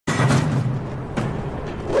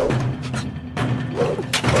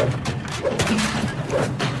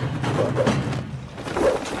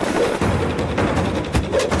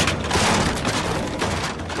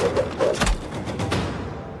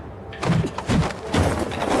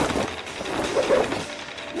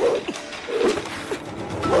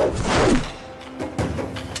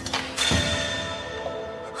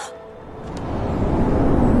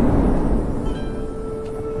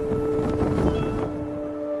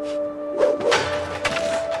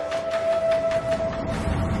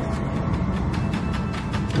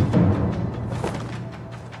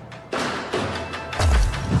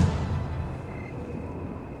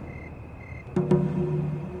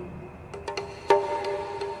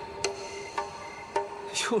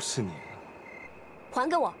就是你，还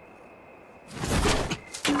给我！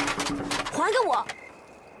还给我！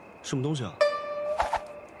什么东西啊？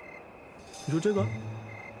你说这个？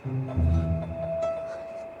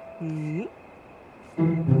嗯，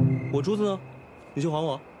我珠子呢？你先还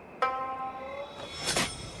我。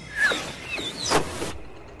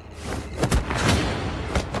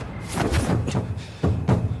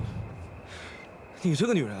你这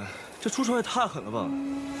个女人，这出手也太狠了吧！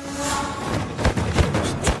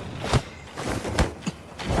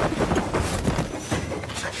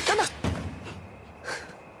等等，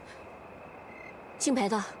姓裴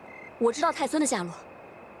的，我知道泰森的下落。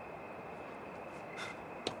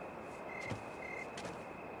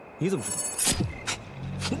你怎么知道？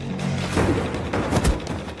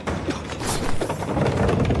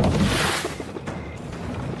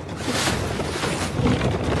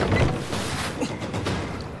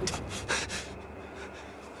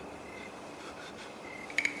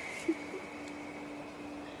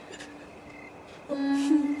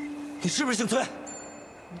你是不是姓崔？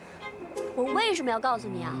我为什么要告诉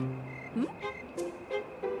你啊？嗯？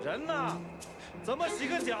人呢？怎么洗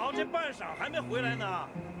个脚，这半晌还没回来呢？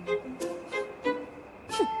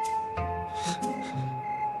哼！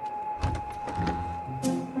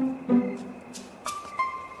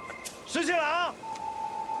石七郎，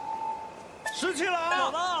石七郎，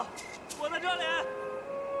老爸，我在这里。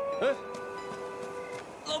哎，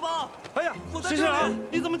老爸，哎呀，石七郎，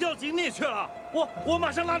你怎么掉井里去了？我马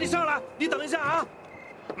上拉你上来，你等一下啊。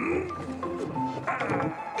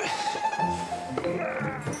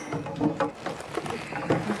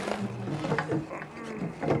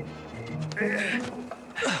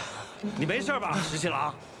你没事吧，石七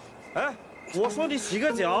郎？哎，我说你洗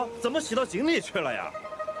个脚，怎么洗到井里去了呀？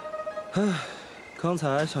唉，刚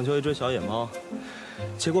才想救一只小野猫，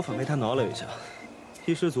结果反被它挠了一下，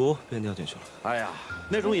一失足便掉进去了。哎呀，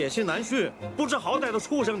那种野心难驯、不知好歹的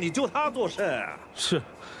畜生，你救它作甚？是，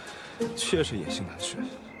确实野心难驯，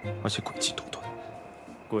而且诡计多端。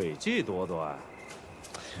诡计多端。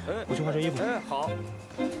哎，我去换身衣服。哎，好。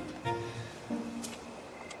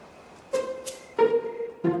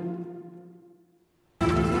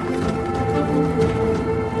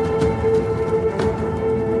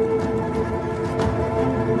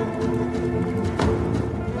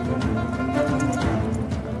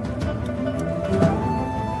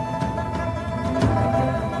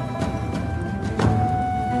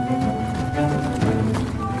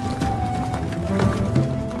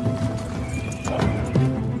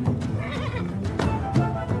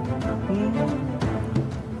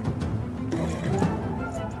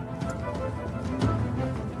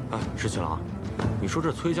石七郎，你说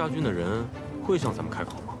这崔家军的人会向咱们开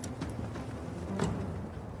口吗？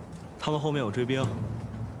他们后面有追兵，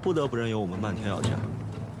不得不任由我们漫天要价。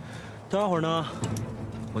待会儿呢，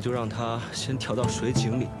我就让他先跳到水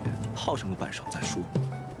井里面泡上个半晌再说。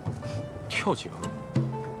跳井？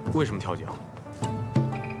为什么跳井？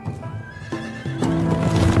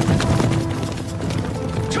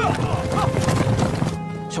撤！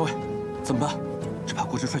小伟，怎么办？只怕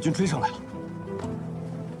郭直率军追上来了。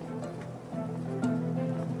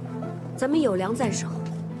 咱们有粮在手，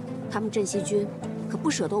他们镇西军可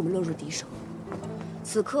不舍得我们落入敌手。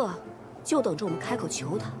此刻就等着我们开口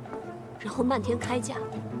求他，然后漫天开价，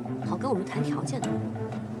好跟我们谈条件呢。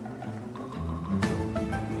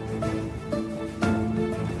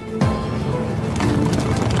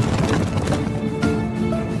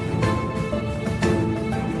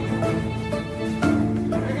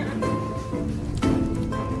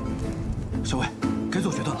小伟，该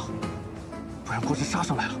做决断了，不然郭直杀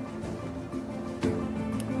上来了。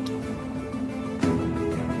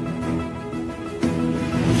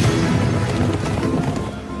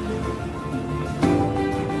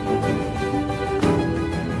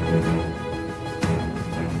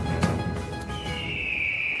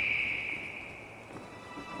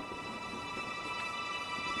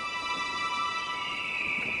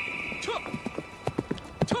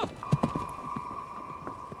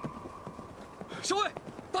 小伟，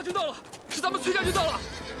大军到了，是咱们崔家军到了。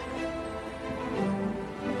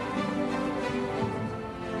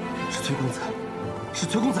是崔公子，是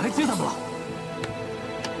崔公子来接咱们了。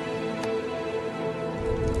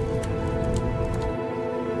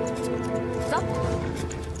走。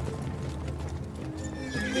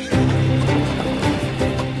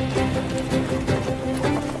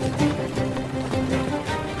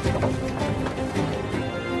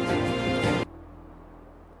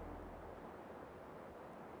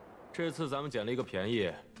这次咱们捡了一个便宜，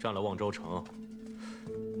占了望州城。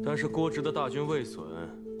但是郭直的大军未损，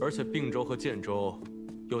而且并州和建州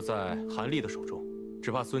又在韩立的手中，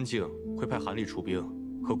只怕孙敬会派韩立出兵，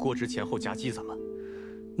和郭直前后夹击咱们。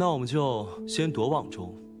那我们就先夺望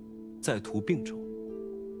州，再屠并州。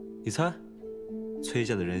你猜，崔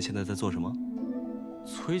家的人现在在做什么？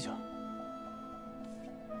崔家。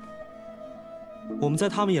 我们在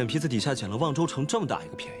他们眼皮子底下捡了望州城这么大一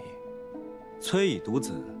个便宜，崔乙独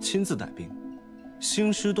子亲自带兵，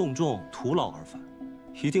兴师动众，徒劳而返，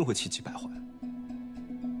一定会气急败坏。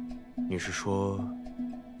你是说，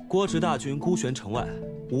郭直大军孤悬城外，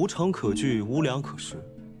无城可据，无粮可食。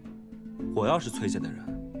我要是崔家的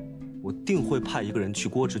人，我定会派一个人去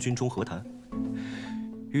郭直军中和谈，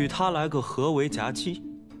与他来个合围夹击，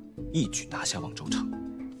一举拿下望州城，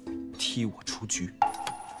踢我出局。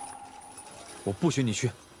 我不许你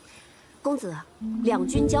去。公子，两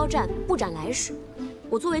军交战，不斩来使。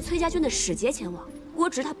我作为崔家军的使节前往，郭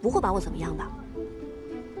直他不会把我怎么样的。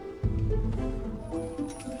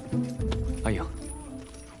阿颖，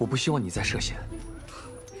我不希望你再涉险。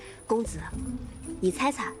公子，你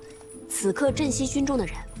猜猜，此刻镇西军中的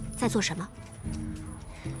人在做什么？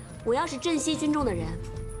我要是镇西军中的人，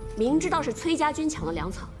明知道是崔家军抢了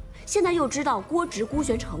粮草，现在又知道郭直孤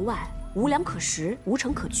悬城外，无粮可食，无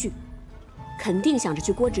城可据。 肯定想着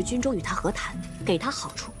去郭直军中与他和谈，给他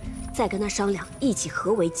好处，再跟他商量一起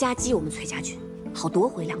合围夹击我们崔家军，好夺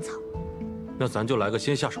回粮草。那咱就来个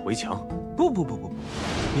先下手为强。不，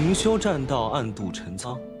明修栈道，暗度陈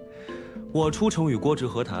仓。我出城与郭直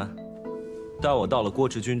和谈，待我到了郭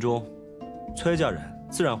直军中，崔家人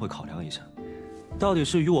自然会考量一下，到底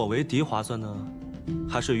是与我为敌划算呢，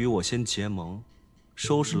还是与我先结盟，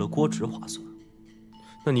收拾了郭直划算？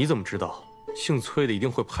那你怎么知道？ 姓崔的一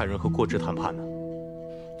定会派人和郭直谈判呢。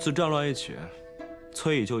自战乱一起，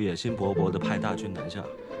崔乙就野心勃勃地派大军南下，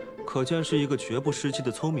可见是一个绝不失机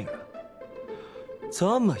的聪明人。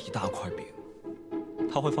这么一大块饼，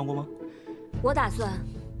他会放过吗？我打算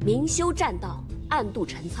明修栈道，暗度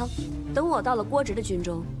陈仓。等我到了郭直的军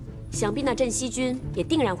中，想必那镇西军也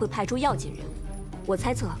定然会派出要紧人物。我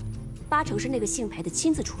猜测，8成是那个姓裴的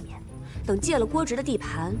亲自出面。等借了郭直的地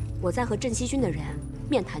盘，我再和镇西军的人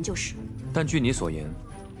面谈就是。 但据你所言，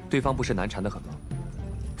对方不是难缠得很吗？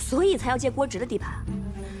所以才要借郭直的地盘。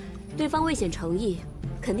对方未显诚意，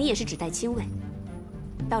肯定也是只待亲卫。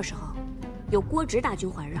到时候有郭直大军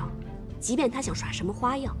环绕，即便他想耍什么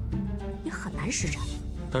花样，也很难施展。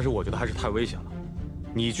但是我觉得还是太危险了。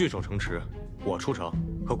你据守城池，我出城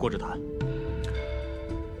和郭直谈。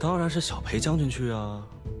当然是小裴将军去啊。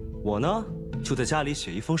我呢，就在家里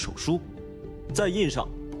写一封手书，再印上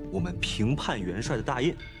我们平叛元帅的大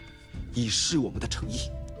印。 以示我们的诚意。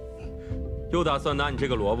又打算拿你这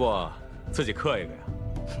个萝卜自己嗑一个呀？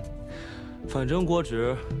反正郭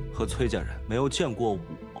直和崔家人没有见过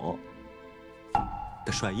我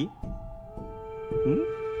的帅印。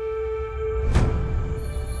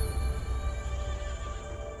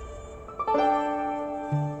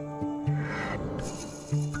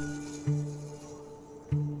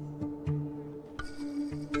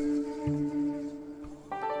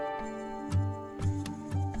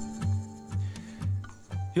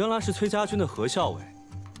原来是崔家军的何校尉，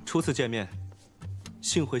初次见面，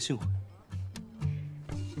幸会幸会。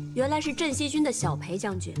原来是镇西军的小裴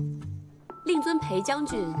将军，令尊裴将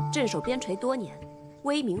军镇守边陲多年，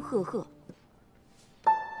威名赫赫，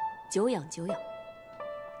久仰久仰。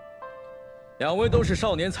两位都是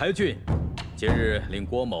少年才俊，今日令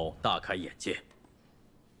郭某大开眼界。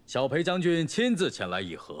小裴将军亲自前来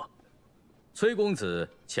议和，崔公子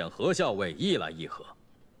遣何校尉亦来议和。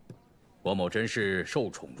 郭某真是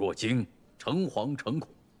受宠若惊，诚惶诚恐，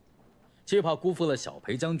既怕辜负了小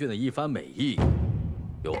裴将军的一番美意，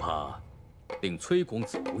又怕令崔公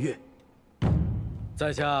子不悦，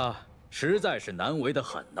在下实在是难为得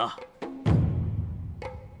很呐。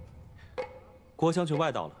郭将军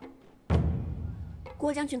外道了。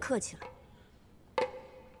郭将军客气了。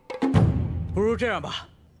不如这样吧，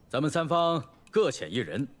咱们三方各遣一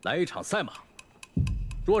人来一场赛马，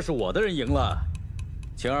若是我的人赢了。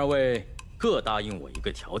 请二位各答应我一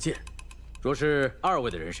个条件，若是二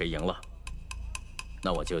位的人谁赢了，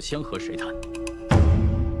那我就先和谁谈。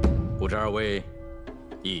不知二位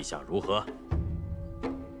意下如何？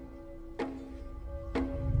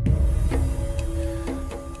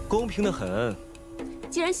公平得很。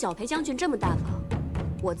既然小裴将军这么大方，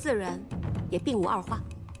我自然也并无二话。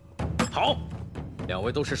好，两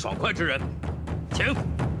位都是爽快之人，请。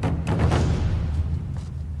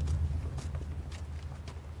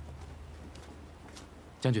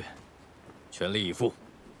 将军，全力以赴。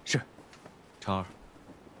是。长儿，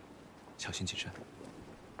小心谨慎。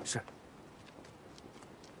是。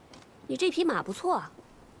你这匹马不错啊。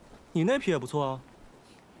你那匹也不错啊。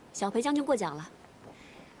小裴将军过奖了。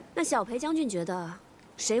那小裴将军觉得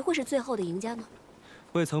谁会是最后的赢家呢？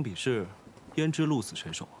未曾比试，焉知鹿死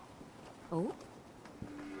谁手啊？哦。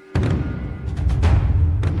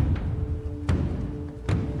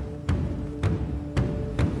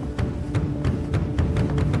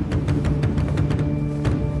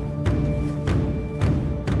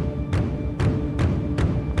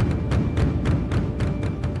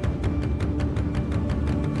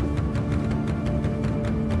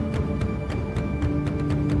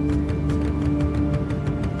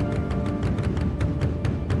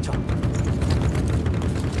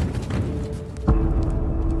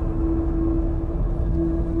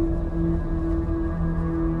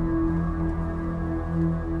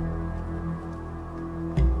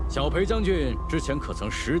 小裴将军之前可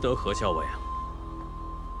曾识得何校尉啊？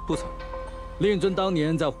不曾。令尊当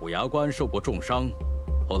年在虎牙关受过重伤，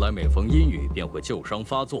后来每逢阴雨便会旧伤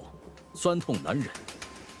发作，酸痛难忍。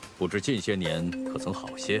不知近些年可曾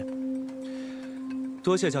好些？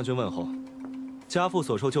多谢将军问候。家父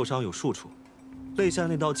所受旧伤有数处，肋下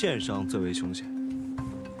那道剑伤最为凶险。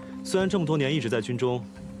虽然这么多年一直在军中，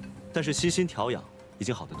但是悉心调养，已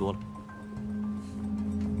经好得多了。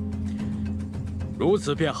 如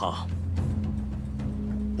此便好。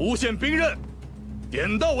不限兵刃，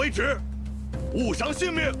点到为止，勿伤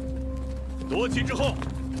性命。夺旗之后，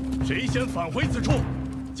谁先返回此处，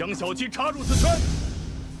将小旗插入此圈，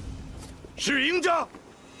是赢家。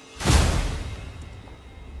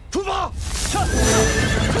出发！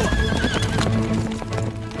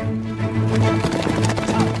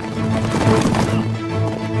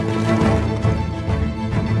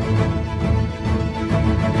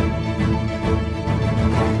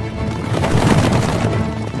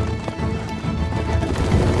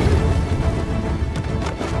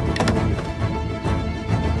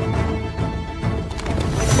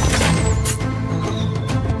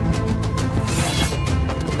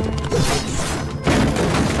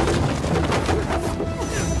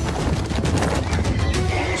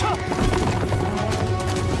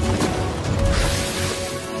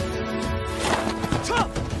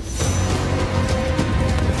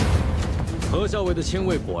何校尉的亲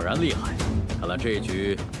卫果然厉害，看来这一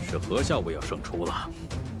局是何校尉要胜出了。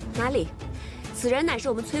哪里？此人乃是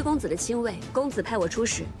我们崔公子的亲卫，公子派我出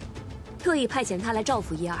使，特意派遣他来照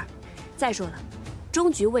拂一二。再说了，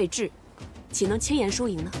终局未至，岂能轻言输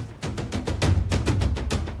赢呢？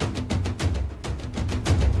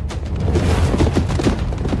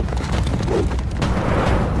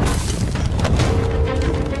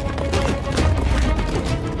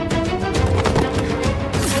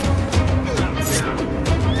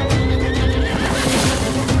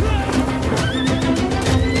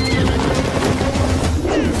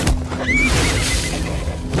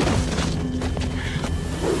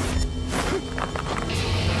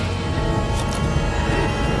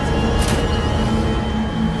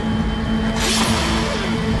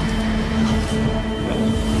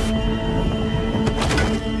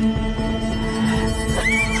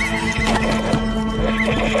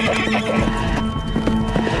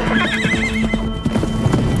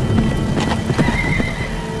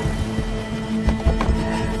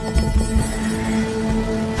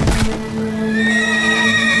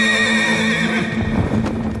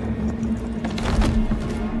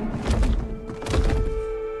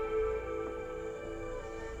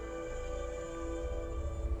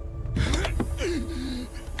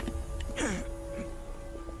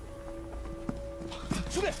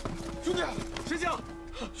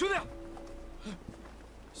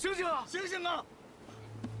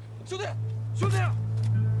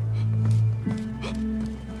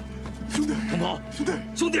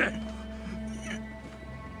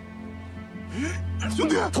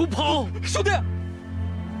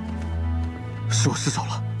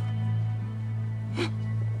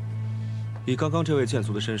 以刚刚这位剑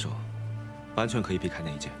族的身手，完全可以避开那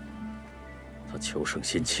一剑。他求胜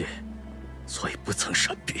心切，所以不曾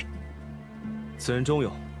闪避。此人忠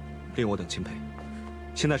勇，令我等钦佩。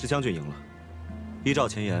现在是将军赢了，依照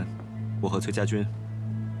前言，我和崔家军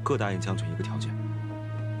各答应将军一个条件。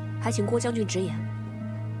还请郭将军直言。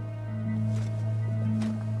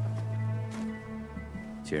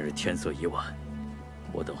今日天色已晚，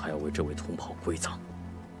我等还要为这位同袍归葬。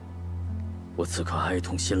我此刻哀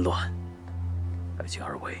痛心乱。 还请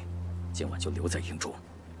二位今晚就留在营中，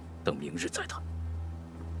等明日再谈。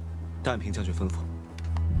但凭将军吩咐。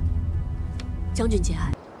将军节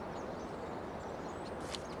哀。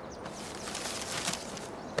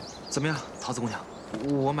怎么样，桃子姑娘，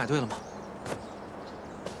我买对了吗？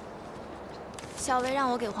校尉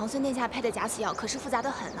让我给皇孙殿下配的假死药，可是复杂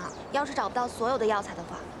的很呢。要是找不到所有的药材的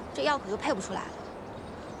话，这药可就配不出来了。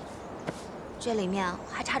这里面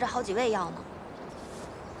还差着好几味药呢。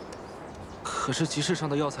可是集市上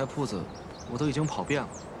的药材铺子，我都已经跑遍了，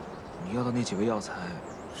你要的那几味药材，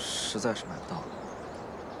实在是买不到。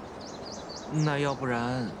那要不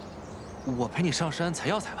然，我陪你上山采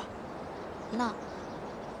药材吧。那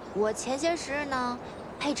我前些时日呢，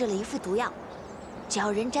配置了一副毒药，只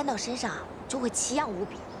要人沾到身上啊，就会奇痒无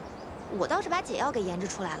比。我倒是把解药给研制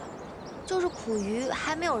出来了，就是苦于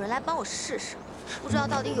还没有人来帮我试试，不知道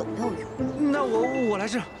到底有没有用。那我来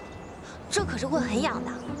试。这可是会很痒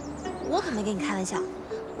的，我可没跟你开玩笑。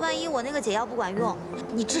万一我那个解药不管用，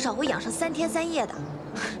你至少会养上3天3夜的。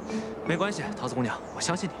没关系，桃子姑娘，我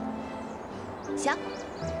相信你。行，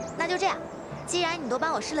那就这样。既然你都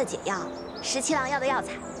帮我试了解药，17郎要的药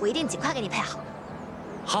材，我一定尽快给你配好。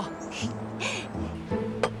好。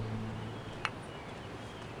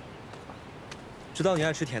知道你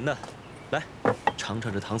爱吃甜的，来尝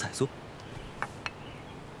尝这糖彩酥。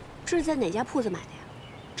这是在哪家铺子买的呀？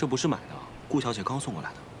这不是买的，顾小姐刚送过来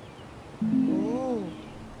的。哦，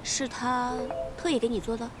是她特意给你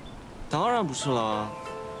做的？当然不是了，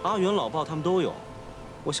阿元、老鲍他们都有。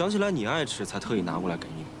我想起来你爱吃，才特意拿过来给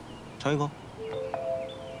你。尝一口。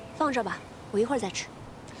放这吧，我一会儿再吃。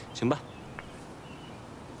行吧。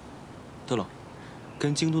对了，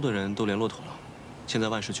跟京都的人都联络妥了，现在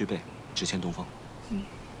万事俱备，只欠东风。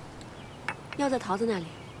药在桃子那里，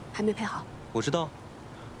还没配好。我知道，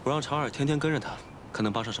我让长耳天天跟着他，看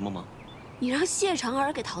能帮上什么忙。你让谢长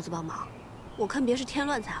耳给桃子帮忙，我看别是添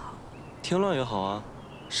乱才好。添乱也好啊，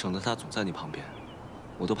省得他总在你旁边，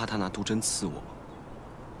我都怕他拿毒针刺我。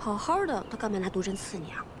好好的，他干嘛拿毒针刺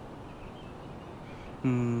你啊？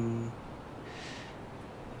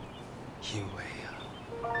因为呀，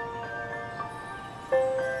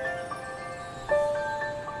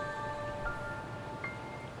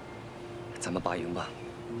咱们拔营吧。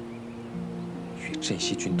与镇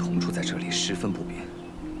西军同住在这里十分不便，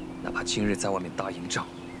哪怕今日在外面打营仗，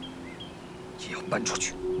也要搬出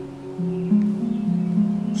去。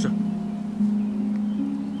是。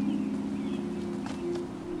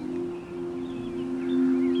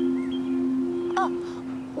哦，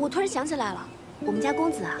我突然想起来了，我们家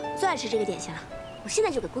公子啊最爱吃这个点心了，我现在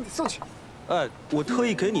就给公子送去。哎，我特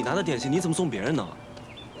意给你拿的点心，你怎么送别人呢？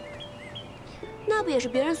那不也是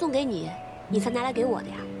别人送给你，你才拿来给我的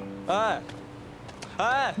呀？哎，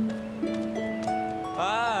哎，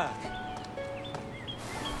哎，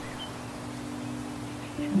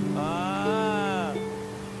哎！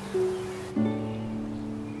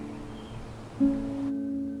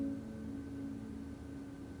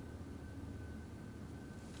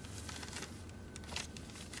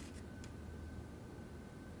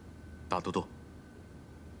大都督，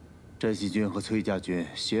镇西军和崔家军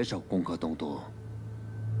携手攻克东都，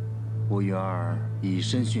吴元儿以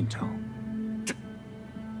身殉城。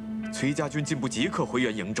崔家军进不即刻回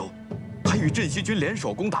援瀛州，还与镇西军联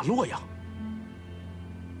手攻打洛阳。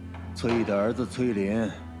崔毅的儿子崔林，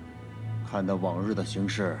看到往日的形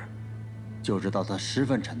势，就知道他十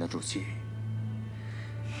分沉得住气。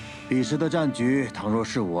彼时的战局，倘若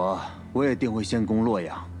是我也定会先攻洛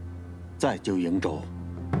阳，再救瀛州。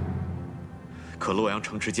可洛阳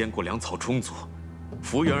城池坚固，粮草充足，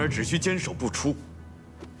福元儿只需坚守不出，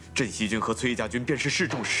镇西军和崔家军便是士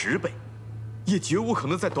众10倍，也绝无可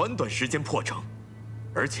能在短短时间破城。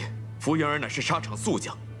而且福元儿乃是沙场宿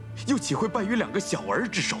将，又岂会败于2个小儿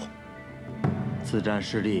之手？此战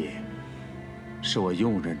失利，是我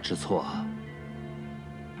用人之错。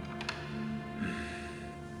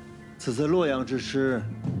此次洛阳之失，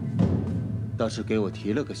倒是给我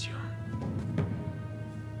提了个醒。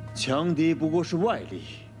强敌不过是外力，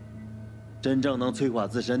真正能摧垮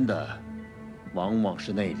自身的，往往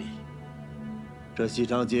是内力。这西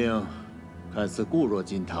长京看似固若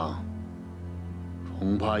金汤，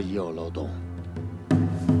恐怕已有漏洞。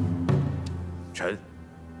臣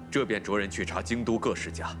这便着人去查京都各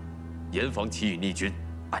世家，严防其与逆军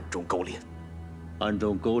暗中勾连。暗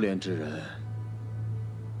中勾连之人，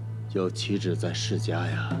又岂止在世家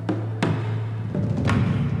呀？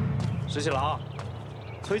石七郎，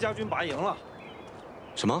崔家军拔营了。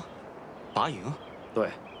什么？拔营？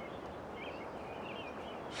对。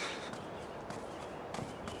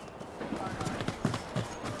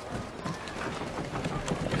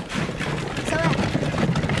小伟，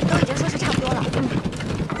都已经收拾差不多了。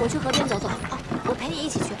我去河边走走。哦，我陪你一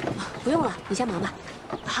起去。不用了，你先忙吧。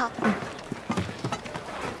好。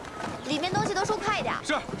里面东西都收快一点。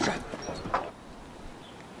是。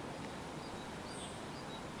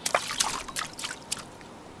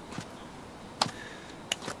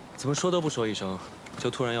怎么说都不说一声，就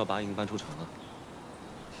突然要拔营搬出城了？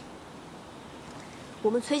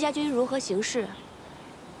我们崔家军如何行事，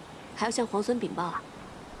还要向皇孙禀报啊？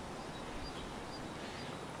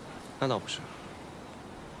那倒不是，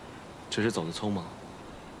只是走得匆忙，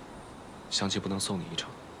想起不能送你一程，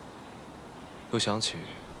又想起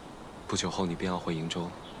不久后你便要回瀛州，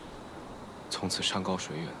从此山高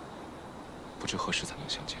水远，不知何时才能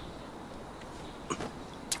相见。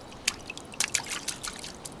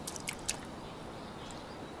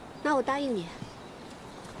那我答应你，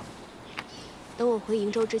等我回瀛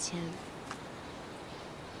州之前，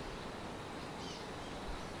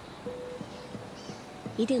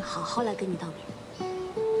一定好好来跟你道别。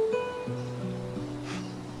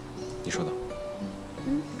你说的。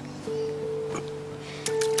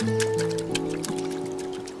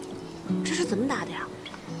这是怎么打的呀？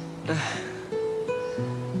哎，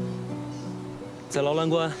在劳兰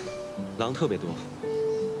关，狼特别多。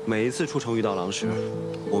每一次出城遇到狼时，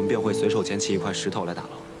我们便会随手捡起一块石头来打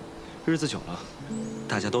狼。日子久了，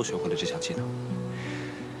大家都学会了这项技能。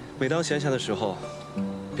每当闲暇的时候，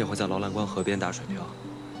便会在劳兰关河边打水漂。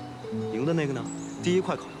赢的那个呢，第一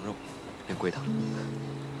块烤羊肉便归他。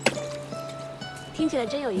听起来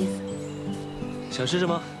真有意思。想试试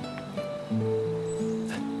吗？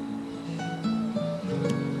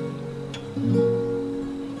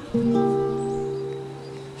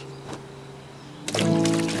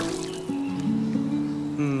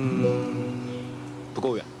不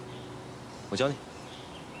够远，我教你。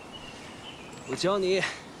我教你，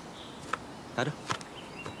拿着。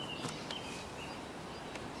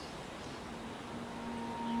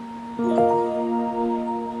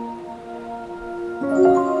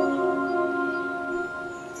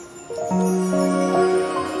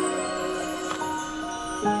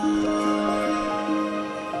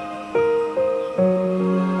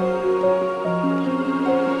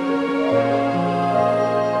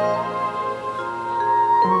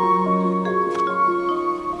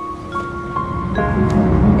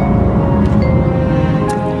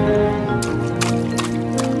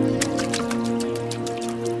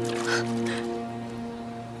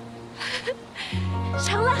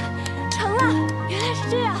成了，成了，原来是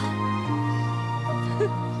这样。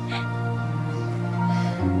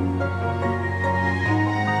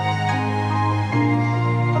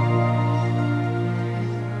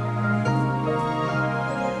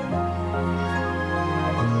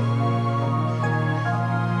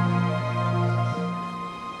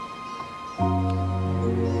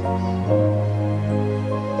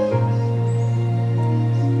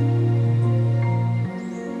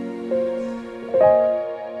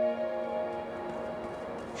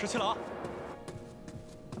17郎，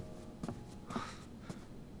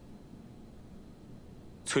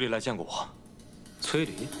崔离来见过我。崔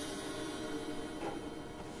离，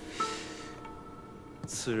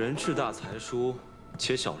此人志大才疏，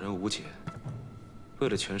且小人无解，为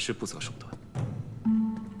了权势不择手段。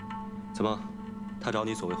怎么，他找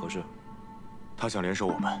你所为何事？他想联手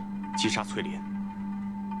我们击杀崔林。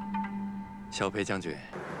小裴将军，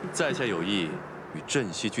在下有意与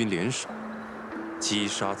镇西军联手，击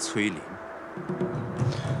杀崔林。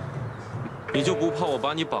你就不怕我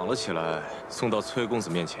把你绑了起来，送到崔公子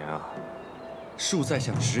面前啊？恕在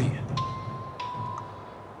下直言，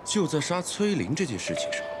就在杀崔林这件事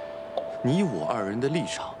情上，你我二人的立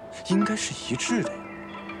场应该是一致的呀。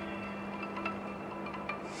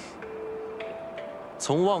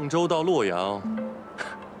从望州到洛阳，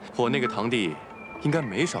我那个堂弟应该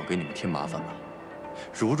没少给你们添麻烦吧？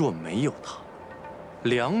如若没有他，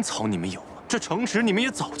粮草你们有了，这城池你们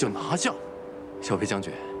也早就拿下了。小裴将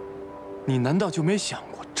军，你难道就没想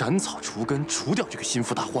过斩草除根，除掉这个心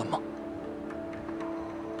腹大患吗？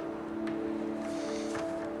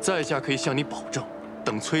在下可以向你保证，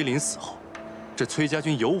等崔林死后，这崔家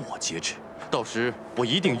军由我节制，到时我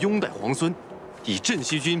一定拥戴皇孙，以镇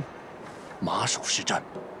西军马首是瞻。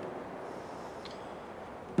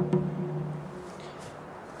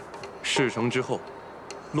事成之后，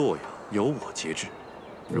洛阳由我节制，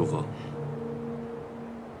如何？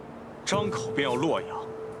张口便要洛阳，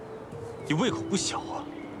你胃口不小啊！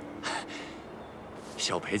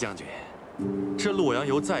小裴将军，这洛阳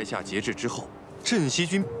由在下节制之后，镇西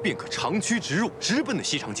军便可长驱直入，直奔的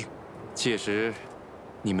西长京。届时，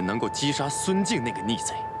你们能够击杀孙敬那个逆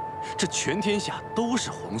贼，这全天下都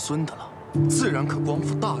是皇孙的了，自然可光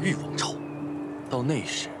复大玉王朝。到那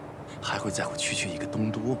时，还会在乎区区一个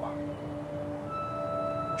东都吗？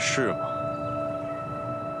是吗？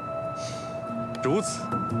如此，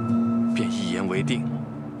便一言为定了。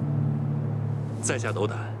在下斗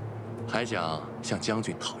胆，还想向将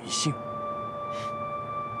军讨一信。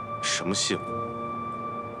什么信？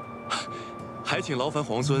还请劳烦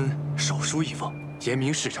皇孙手书一封，言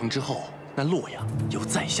明事成之后，那洛阳由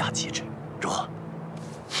在下节制，如何？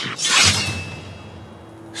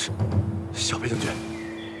是，小裴将军，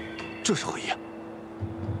这是何意？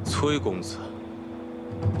崔公子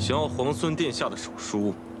想要皇孙殿下的手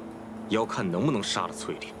书，也要看能不能杀了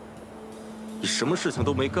崔林。你什么事情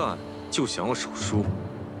都没干，就想要手书，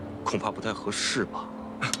恐怕不太合适吧？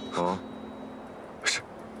啊？是，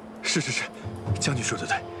将军说的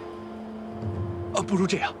对。啊，不如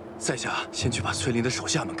这样，在下先去把崔林的手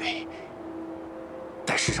下们给。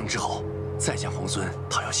待事成之后，再向皇孙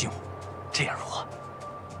讨要信物，这样如何？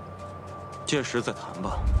届时再谈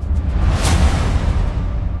吧。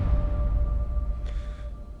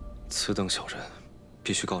此等小人，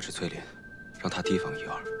必须告知崔林，让他提防一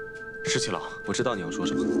二。十七郎，我知道你要说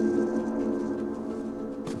什么，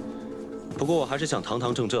不过我还是想堂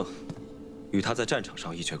堂正正，与他在战场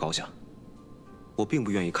上一决高下。我并不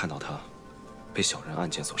愿意看到他被小人暗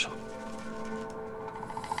箭所伤。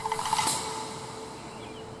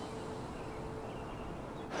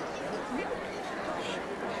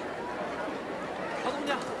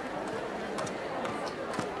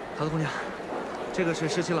桃子姑娘，这个是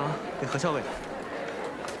十七郎给何校尉的。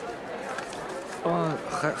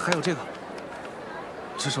还有这个，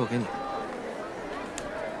这是我给你的。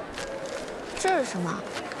这是什么？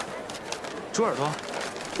猪耳朵，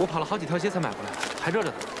我跑了好几条街才买回来，还热着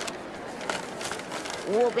呢。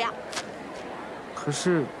我不要。可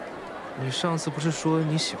是，你上次不是说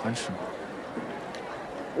你喜欢吃吗？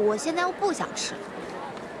我现在又不想吃了。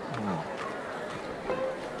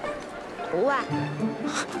喂，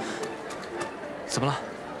怎么了？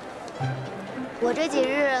我这几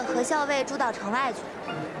日和校尉住到城外去，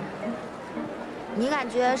你感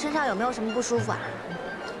觉身上有没有什么不舒服啊？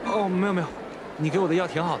哦，没有，你给我的药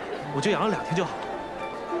挺好的，我就养了2天就好了。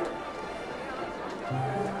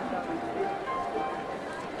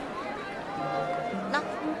那，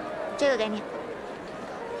这个给你，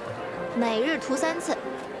每日涂3次，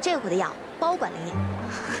这回的药包管灵验。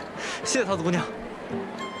谢谢桃子姑娘。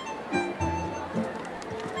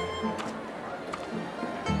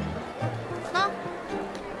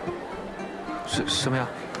什么呀？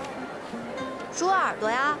猪耳朵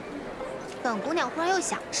呀，本姑娘忽然又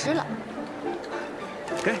想吃了。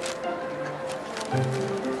给。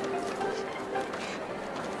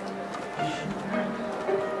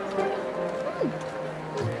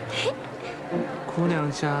姑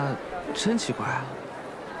娘家真奇怪啊。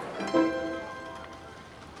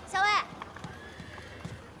校尉，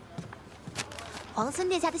皇孙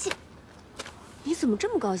殿下的信。你怎么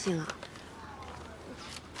这么高兴啊？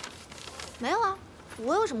没有啊，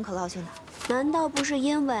我有什么可高兴的？难道不是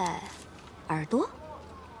因为耳朵？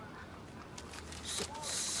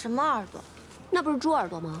什么耳朵？那不是猪耳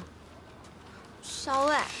朵吗？校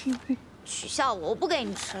尉，取笑我，我不给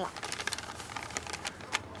你吃了。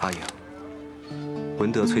阿莹，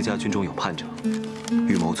闻得崔家军中有叛者，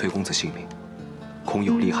欲谋崔公子性命，恐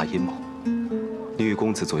有利害阴谋。你与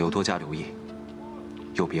公子左右多加留意，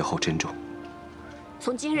有别后珍重。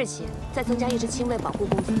从今日起，再增加1支亲卫保护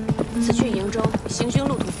公子。此去瀛州，行军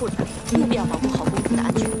路途复杂，务必要保护好公子的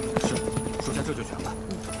安全。是，属下这就去办。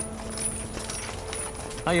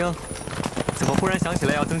阿莹，怎么忽然想起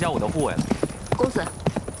来要增加我的护卫了？公子，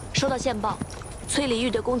收到线报，崔离欲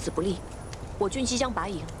对公子不利，我军即将拔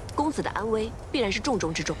营，公子的安危必然是重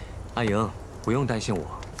中之重。阿莹，不用担心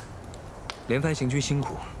我，连番行军辛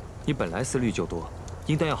苦，你本来思虑就多，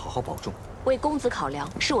应当要好好保重。为公子考量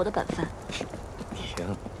是我的本分。行。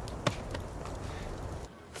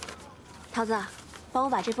桃子，帮我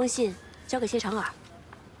把这封信交给谢长耳。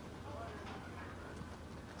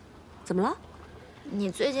怎么了？你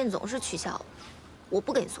最近总是取笑我，我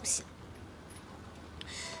不给你送信。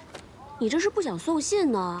你这是不想送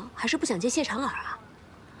信呢，还是不想接谢长耳啊？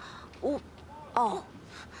哦，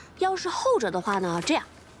要是后者的话呢，这样，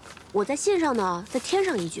我在信上呢再添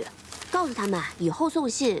上一句，告诉他们以后送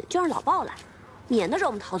信就让老鲍来，免得惹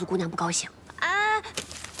我们桃子姑娘不高兴。哎，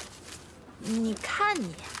你看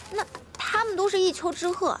你，那他们都是一丘之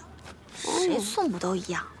貉，谁送不都一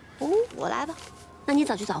样？哦，我来吧。那你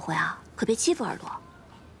早去早回啊，可别欺负耳朵。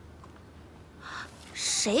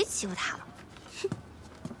谁欺负他了？哼，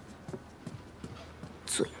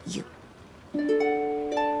嘴硬。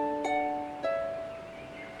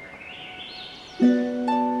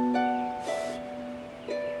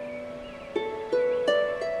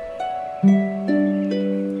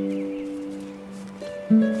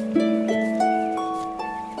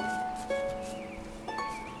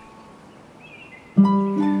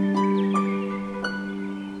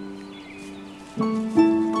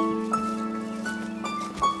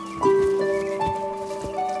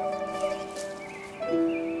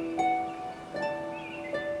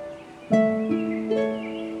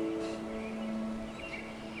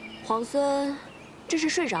皇孙，这是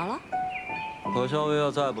睡着了？可校尉要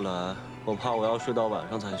再不来，我怕我要睡到晚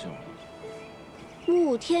上才行了。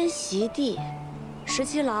沐天席地，十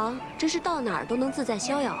七郎真是到哪儿都能自在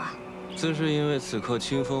逍遥啊！自是因为此刻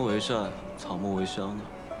清风为善，草木为香呢。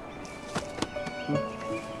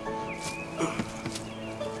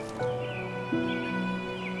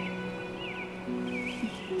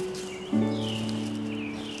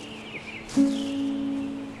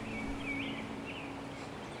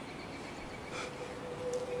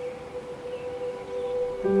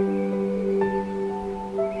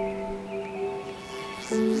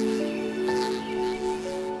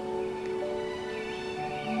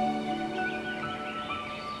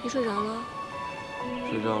你睡着了？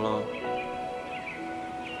睡着了。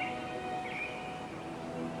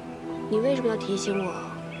你为什么要提醒我？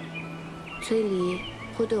崔离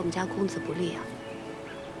会对我们家公子不利啊？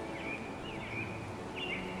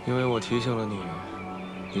因为我提醒了你，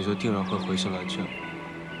你就定然会回心来见我。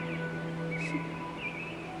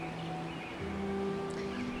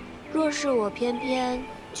若是我偏偏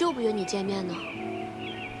就不约你见面呢？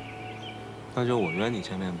那就我约你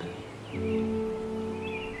见面呗。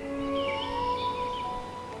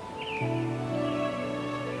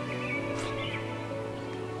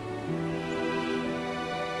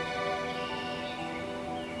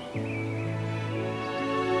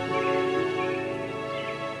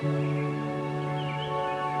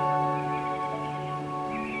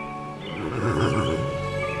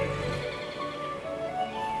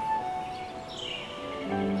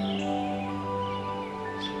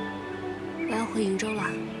我要回瀛州了，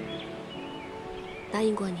答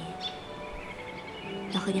应过你，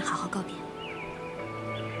要和你好好告别。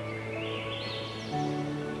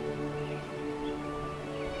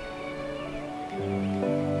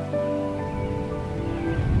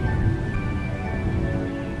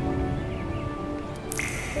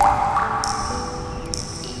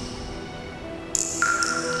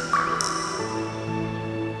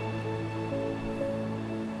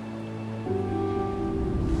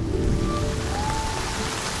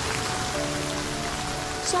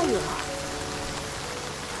下雨了，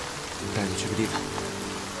带你去个地方。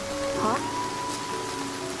好啊。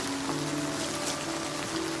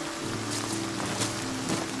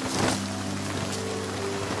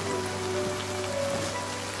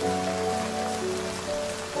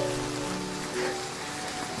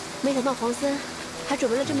没想到皇孙还准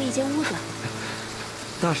备了这么一间屋子。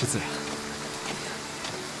那是自然。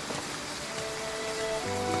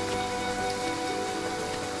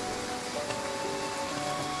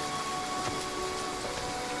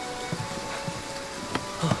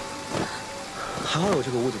还好有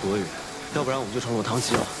这个屋子躲雨，要不然我们就成落汤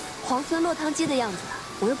鸡了。皇孙落汤鸡的样子，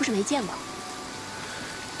我又不是没见过。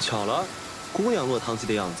巧了，姑娘落汤鸡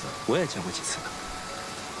的样子，我也见过几次呢。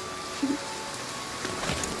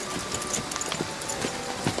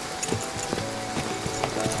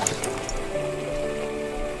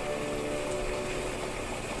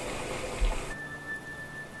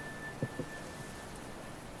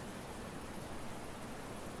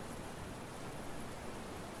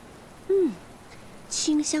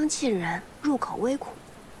清香沁人，入口微苦，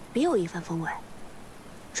别有一番风味。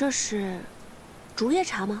这是竹叶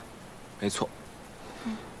茶吗？没错。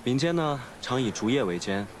民间呢，常以竹叶为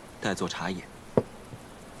煎，代做茶饮。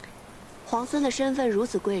皇孙的身份如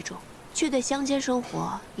此贵重，却对乡间生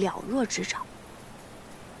活了若指掌。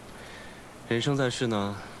人生在世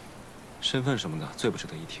呢，身份什么的最不值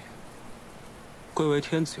得一提。贵为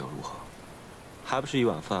天子又如何？还不是一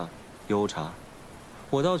碗饭，一瓯茶。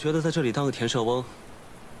我倒觉得在这里当个田舍翁，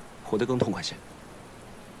活得更痛快些。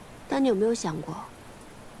但你有没有想过，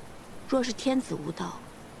若是天子无道，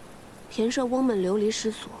田舍翁们流离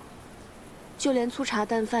失所，就连粗茶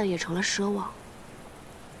淡饭也成了奢望，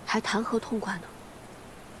还谈何痛快呢？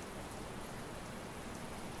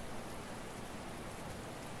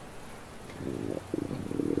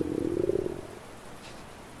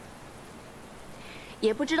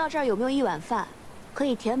也不知道这儿有没有一碗饭，可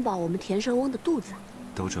以填饱我们田舍翁的肚子。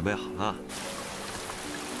都准备好了。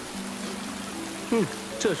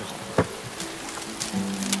这是好。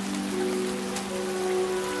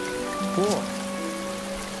哦，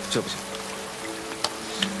这不行。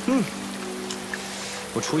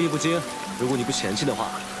我厨艺不精，如果你不嫌弃的话，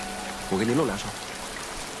我给你露两手。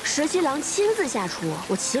十七郎亲自下厨，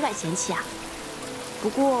我岂敢嫌弃啊？不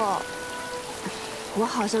过，我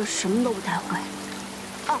好像什么都不太会。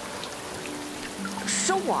哦，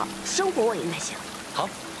生火我应该行。好，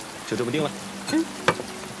就这么定了。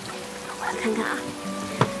我来看看啊。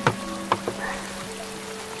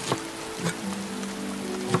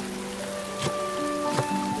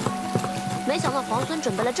没想到皇孙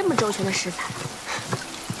准备了这么周全的食材。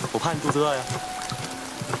我怕你肚子饿呀。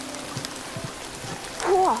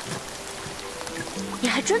哇，你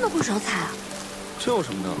还真的会烧菜啊？这有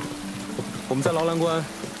什么的？我们在劳兰关，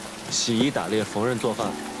洗衣、打猎、缝纫、做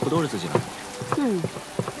饭，不都是自己来吗？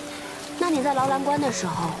那你在劳兰关的时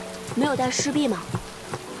候，没有带侍婢吗？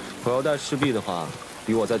我要带侍婢的话，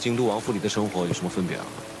与我在京都王府里的生活有什么分别啊？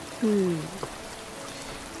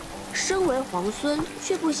身为皇孙，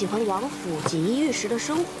却不喜欢王府锦衣玉食的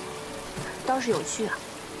生活，倒是有趣啊。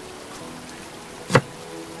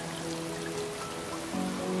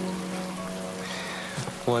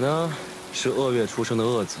我呢，是鄂月出生的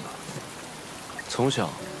鄂子，从小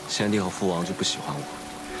先帝和父王就不喜欢我，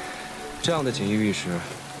这样的锦衣玉食，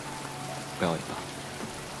不要也罢。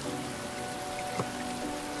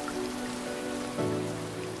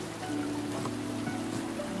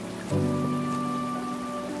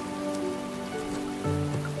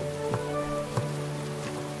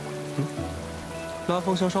拉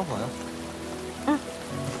风箱烧火呀。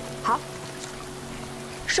好。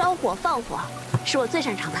烧火放火是我最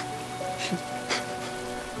擅长的。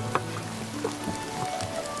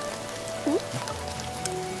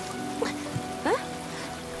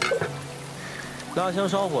拉香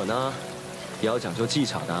烧火呢，也要讲究技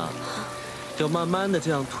巧的，要慢慢的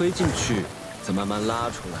这样推进去，再慢慢拉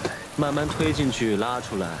出来，慢慢推进去拉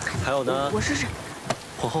出来。还有呢，我试试。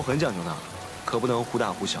火候很讲究的，可不能忽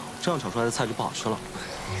大忽小，这样炒出来的菜就不好吃了。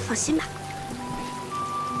放心吧。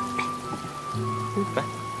来。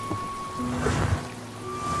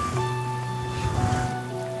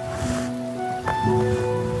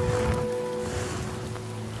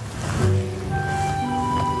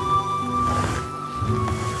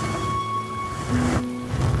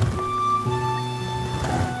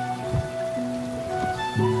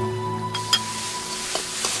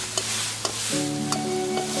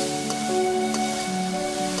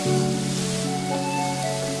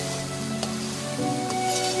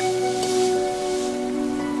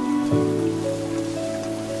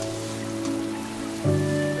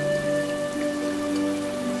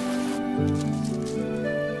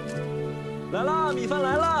来啦，米饭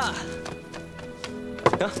来了，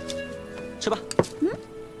行，吃吧。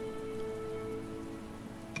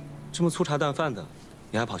这么粗茶淡饭的，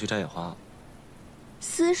你还跑去摘野花？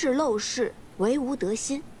斯是陋室，惟吾德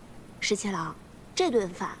馨。十七郎，这顿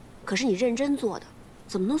饭可是你认真做的，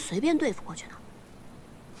怎么能随便对付过去呢？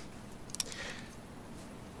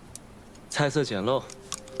菜色简陋，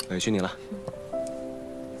委屈你了。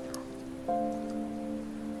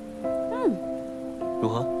如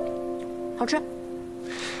何？好吃。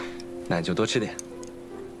那你就多吃点。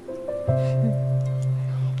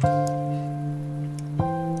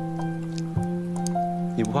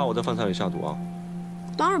你不怕我在饭菜里下毒啊？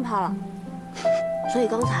当然怕了。所以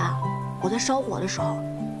刚才我在烧火的时候，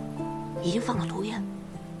已经放了毒液。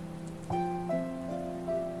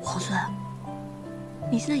皇孙，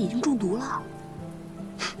你现在已经中毒了。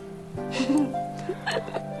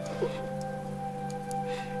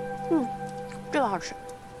这个好吃。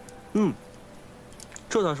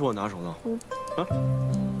这才是我拿手的。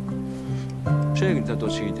这个你再多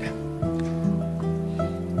吃一点。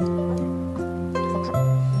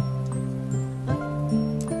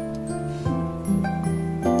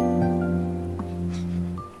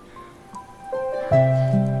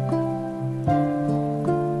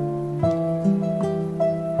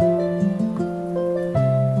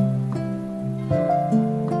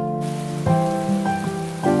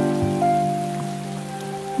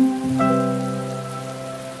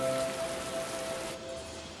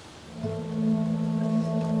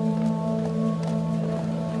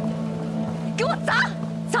给我砸！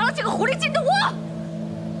砸了这个狐狸精的窝！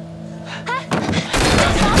哎，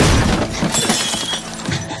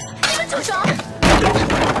你们住手！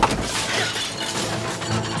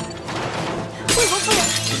魏国夫人，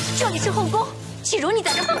这里是后宫，岂容你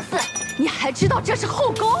在这放肆？你还知道这是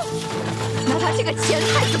后宫？那他这个前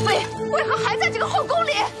太子妃为何还在这个后宫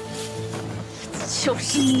里？就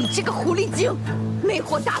是你这个狐狸精，魅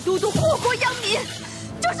惑大都督，祸国殃民，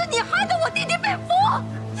就是你害得我弟弟被俘。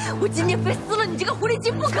我今天非撕了你这个狐狸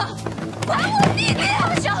精不可！还我弟弟！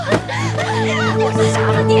我杀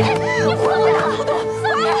了你！你混为大都督，还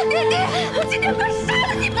我弟弟！我今天非杀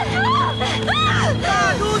了你不可！大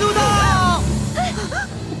都督到！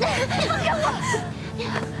你放开我！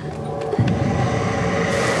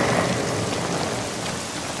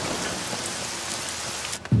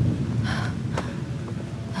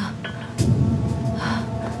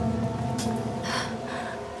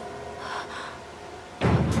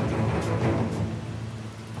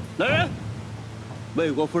来人，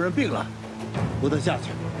魏国夫人病了，不得下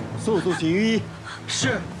去，速速请御医。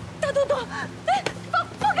是。大都督，哎，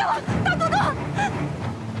放开大都督，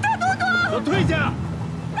大都督，给我退下！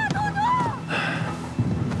大都督，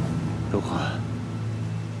如何？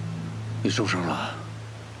你受伤了？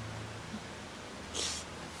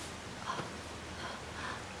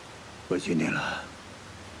委屈你了。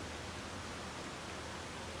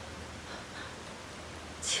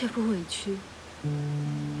切不委屈，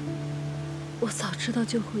我早知道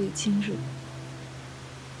就会有今日，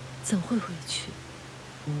怎会委屈？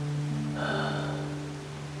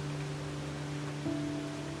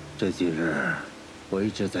这几日，我一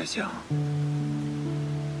直在想，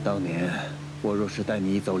当年我若是带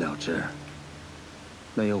你一走了之，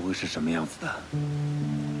那又会是什么样子的？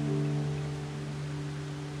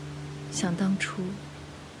想当初，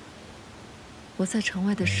我在城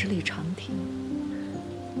外的十里长亭，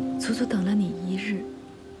足足等了你1日，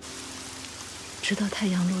直到太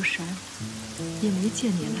阳落山，也没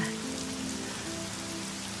见你来，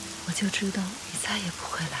我就知道你再也不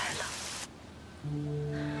会来了。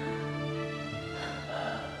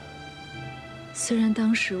虽然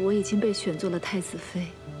当时我已经被选做了太子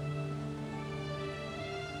妃，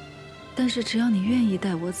但是只要你愿意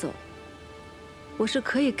带我走，我是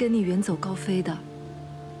可以跟你远走高飞的，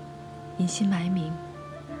隐姓埋名，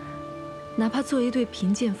哪怕做一对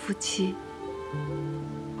贫贱夫妻，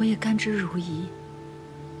我也甘之如饴。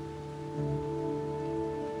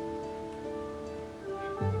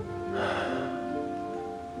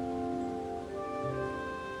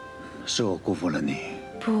是我辜负了你。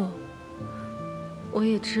不，我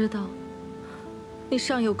也知道，你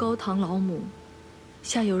上有高堂老母，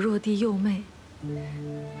下有弱弟幼妹。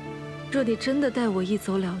若你真的带我一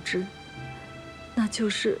走了之，那就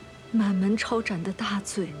是满门抄斩的大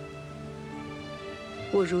罪。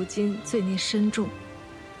我如今罪孽深重，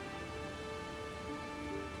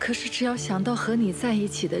可是只要想到和你在一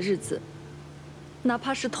起的日子，哪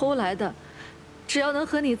怕是偷来的，只要能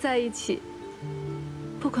和你在一起，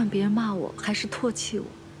不管别人骂我还是唾弃我，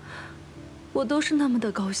我都是那么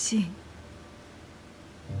的高兴。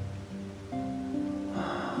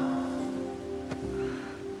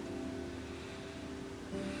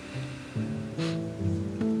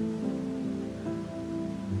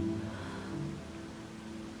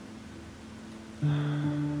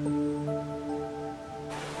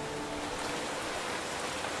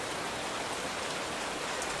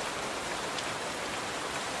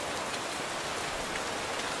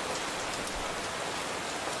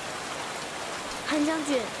韩将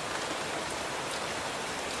军，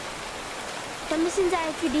咱们现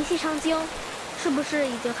在距离西长京，是不是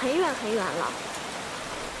已经很远很远了？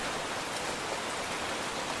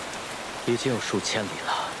已经有数千里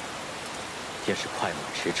了，便是快马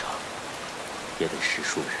驰骋，也得10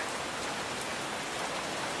数日。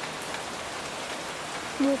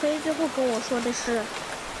母妃最后跟我说的是，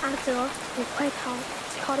阿泽，你快逃，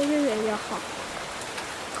逃得越远越好。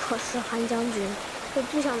可是韩将军，我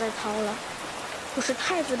不想再逃了。我是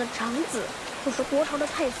太子的长子，我是国朝的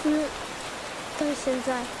太孙，但现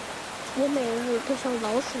在我每日都像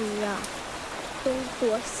老鼠一样东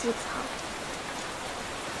躲西藏。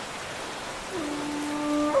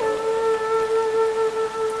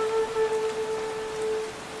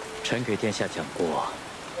臣给殿下讲过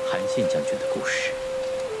韩信将军的故事，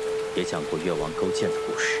也讲过越王勾践的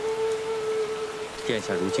故事。殿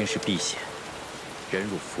下如今是避险，忍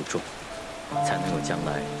辱负重，才能有将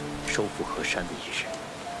来收复河山的一日。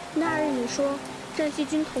那日你说镇西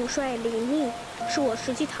军统帅李密是我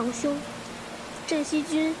实际堂兄，镇西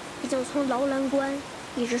军已经从劳兰关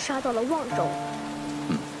一直杀到了望州。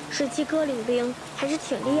17哥领兵还是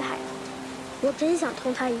挺厉害的，我真想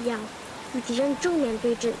同他一样，与敌人正面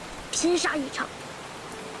对阵，拼杀一场。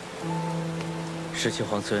17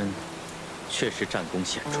皇孙确实战功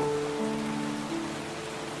显著，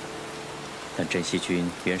但镇西军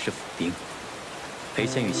原是府兵，裴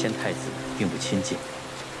贤与先太子并不亲近。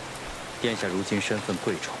殿下如今身份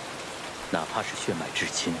贵重，哪怕是血脉至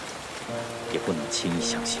亲，也不能轻易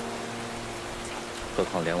相信。何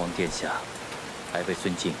况梁王殿下还被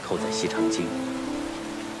孙敬扣在西长京，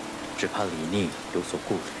只怕李逆有所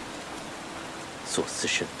顾虑，所思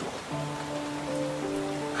甚多。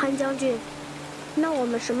韩将军，那我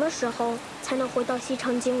们什么时候才能回到西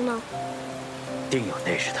长京呢？定有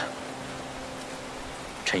那日的。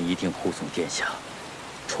臣一定护送殿下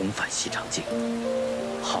重返西长京，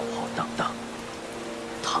浩浩荡荡，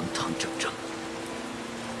堂堂正正。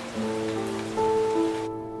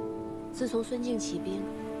自从孙敬起兵，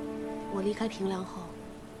我离开平凉后，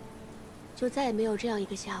就再也没有这样一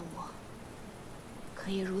个下午可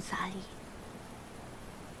以如此安逸。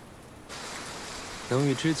能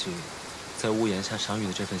与知己在屋檐下赏雨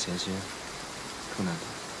的这份闲心，更难得。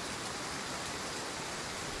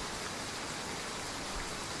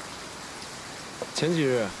前几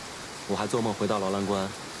日，我还做梦回到劳兰关，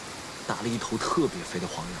打了一头特别肥的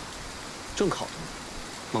黄羊，正烤着呢，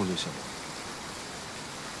梦就醒了。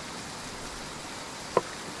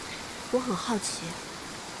我很好奇，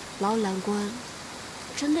劳兰关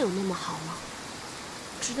真的有那么好吗？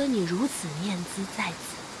值得你如此念兹在兹？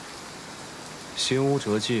行无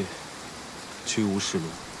辙迹，居无是路，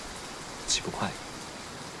岂不快意？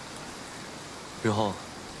日后，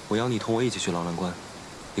我邀你同我一起去劳兰关，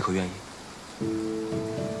你可愿意？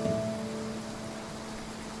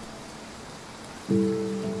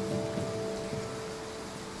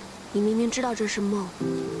你明明知道这是梦，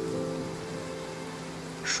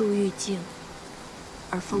树欲静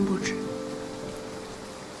而风不止。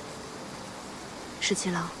十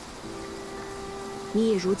七郎，你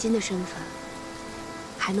以如今的身份，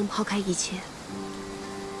还能抛开一切，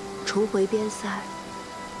重回边塞，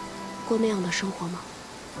过那样的生活吗？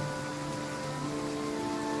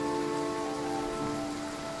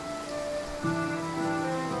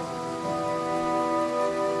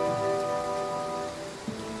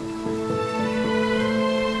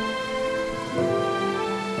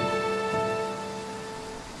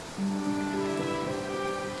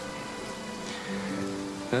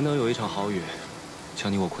难得有一场好雨，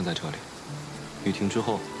将你我困在这里。雨停之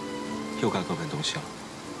后，又该各奔东西了。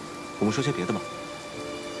我们说些别的吧。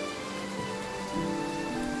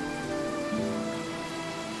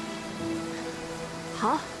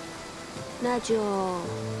好，那就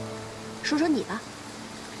说说你吧。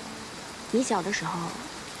你小的时候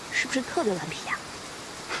是不是特别顽皮呀？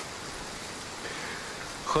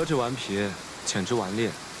何止顽皮，简直顽劣。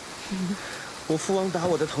我父王打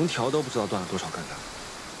我的藤条都不知道断了多少根呢。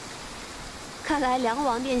看来梁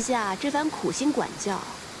王殿下这番苦心管教，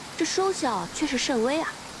这收效却是甚微啊。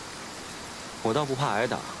我倒不怕挨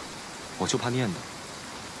打，我就怕念叨。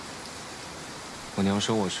我娘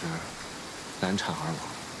生我时，难产而亡，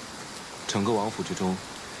整个王府之中，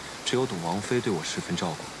只有董王妃对我十分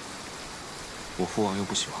照顾。我父王又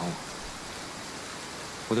不喜欢我，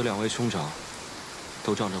我的2位兄长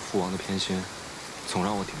都仗着父王的偏心，总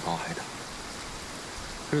让我顶包挨打。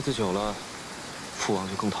日子久了，父王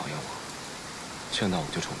就更讨厌我，见到我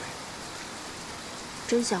就皱眉。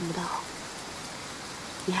真想不到，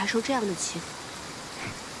你还受这样的欺负。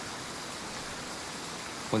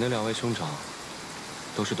我那2位兄长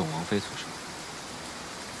都是董王妃所生，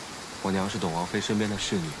我娘是董王妃身边的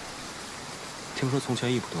侍女，听说从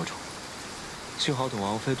前义不得宠，幸好董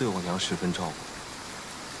王妃对我娘十分照顾。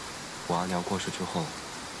我阿娘过世之后，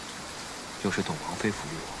又是董王妃抚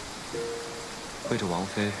育我，为着王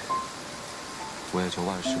妃，我也就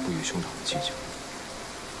万事不与兄长们计较。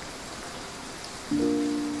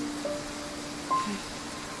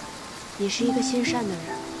你是一个心善的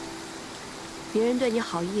人，别人对你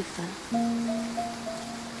好1分，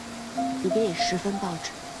你便也10分报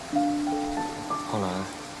之。后来，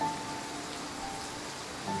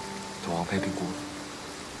董王妃病故了，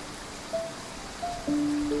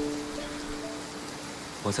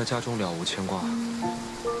我在家中了无牵挂，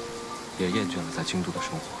也厌倦了在京都的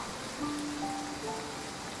生活。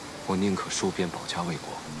我宁可戍边保家卫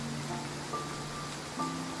国。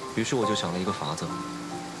于是我就想了一个法子，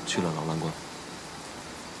去了劳兰关。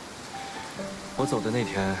我走的那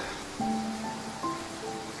天，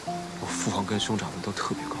我父王跟兄长们都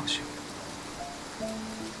特别高兴，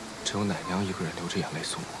只有奶娘一个人流着眼泪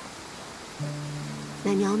送我。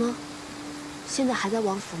奶娘呢？现在还在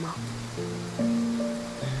王府吗？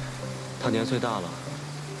她年岁大了，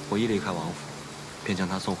我一离开王府，便将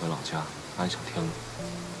她送回老家，安享天伦。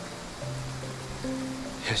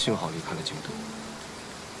也幸好离开了京都，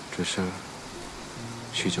只是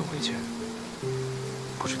许久未见，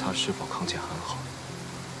不知她是否康健安好。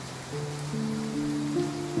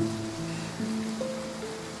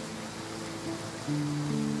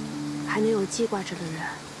还能有记挂着的人，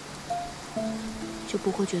就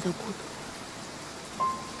不会觉得孤独。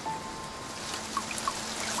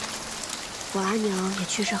我阿娘也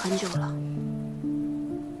去世很久了，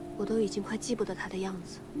我都已经快记不得她的样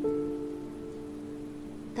子，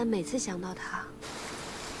但每次想到她，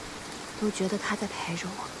都觉得她在陪着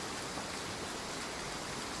我，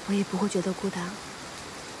我也不会觉得孤单。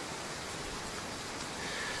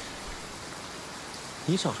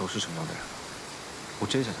你小时候是什么样的人？我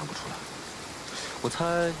真想象不出来。我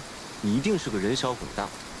猜，你一定是个人小鬼大、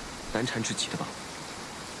难缠至极的吧？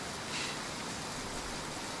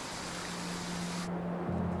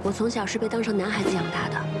我从小是被当成男孩子养大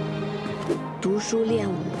的，读书练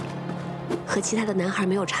武，和其他的男孩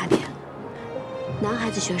没有差别。男孩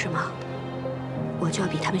子学什么，我就要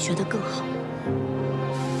比他们学得更好。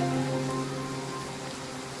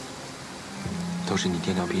都是你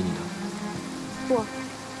爹娘逼你的？不，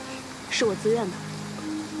是我自愿的。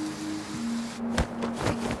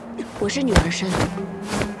我是女儿身，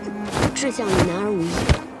志向与男儿无异，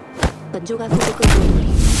本就该付出更多努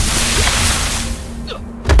力。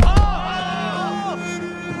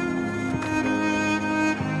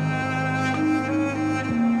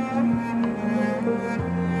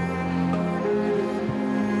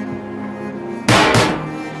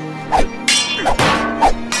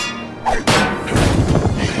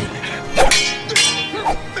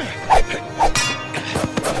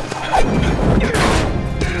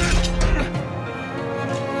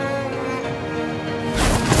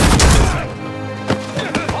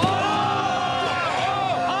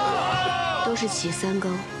 是起3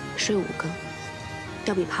更，睡5更，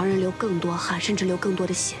要比旁人流更多汗，甚至流更多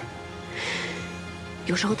的血。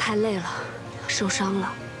有时候太累了，受伤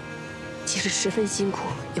了，即使十分辛苦，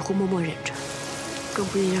也会默默忍着，更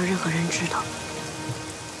不愿意让任何人知道。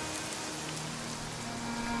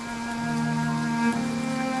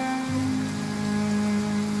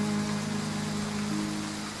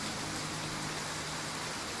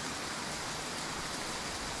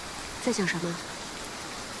在想什么？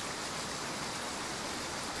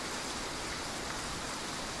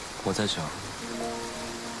 我在想，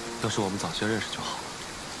要是我们早些认识就好了。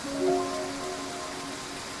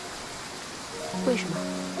为什么？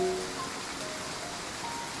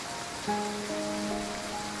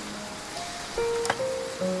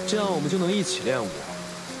这样我们就能一起练武，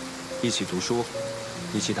一起读书，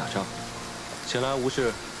一起打仗，闲来无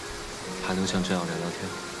事，还能像这样聊聊天。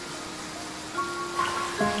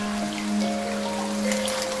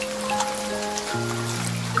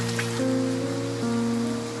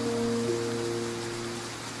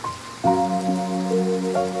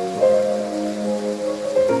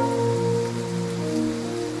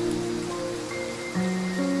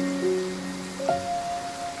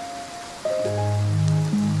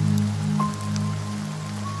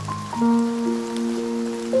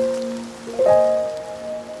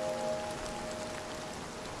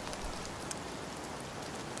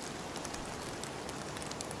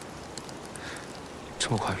 这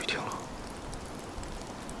么快雨停了。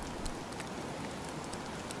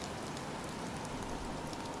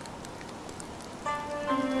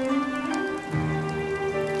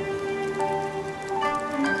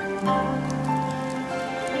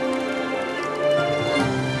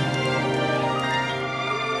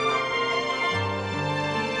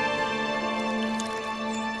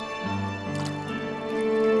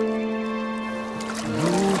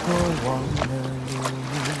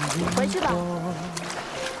回去吧。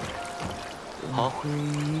 好。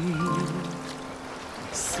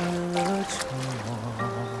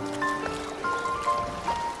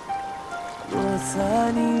落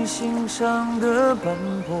在你心上的斑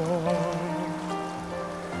驳，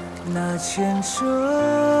那牵扯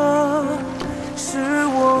使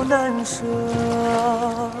我难舍。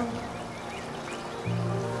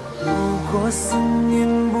如果思念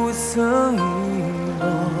不曾遗落，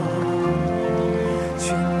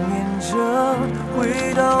却念着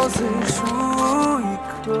回到最初。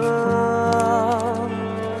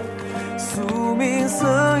 宿命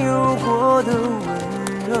曾有过的温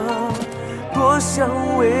热，多想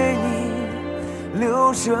为你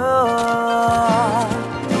留着。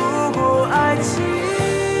如果还记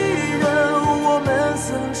得我们曾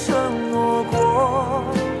承诺过，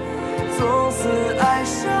从此爱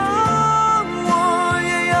上我也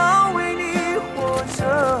要为你活着，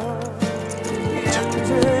沿着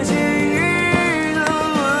记忆。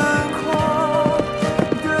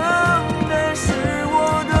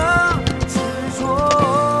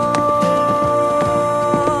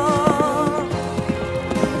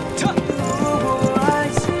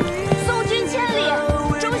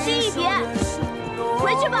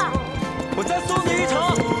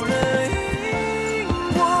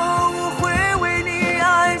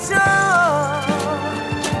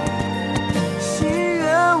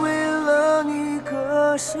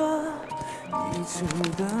 一直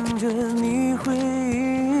等着你回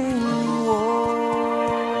应我。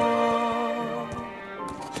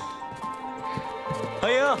阿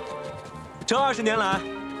英，这20年来，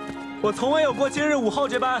我从未有过今日午后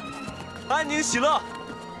这般安宁喜乐。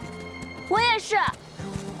我也是。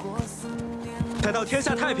待到天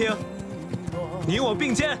下太平，你我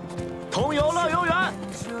并肩，同游乐悠原。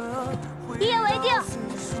一言为定。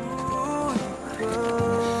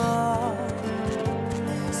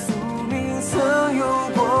 曾有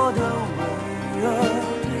过的温热，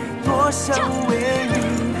多想为你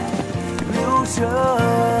留着。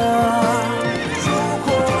如果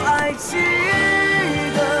还记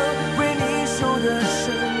得为你守的承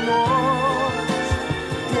诺，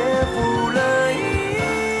颠覆了。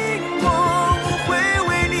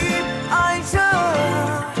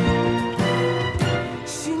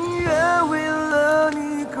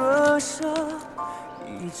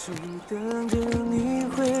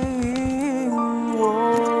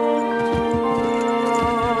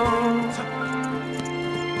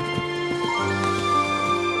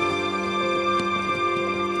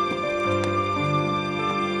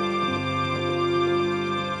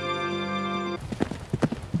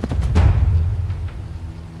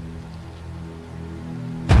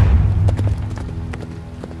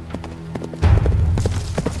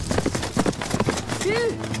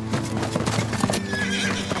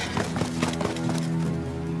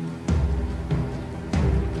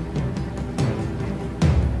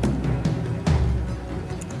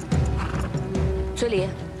崔离，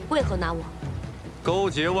为何拿我？勾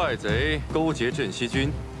结外贼，勾结镇西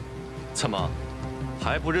军，怎么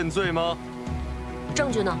还不认罪吗？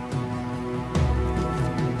证据呢？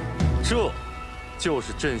这，就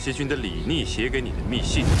是镇西军的李逆写给你的密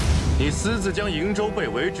信。你私自将瀛州被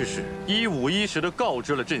围之事一五一十地告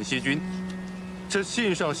知了镇西军，这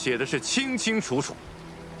信上写的是清清楚楚。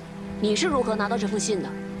你是如何拿到这封信的？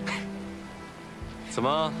怎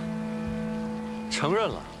么，承认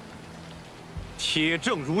了？铁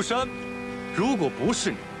证如山。如果不是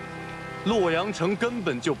你，洛阳城根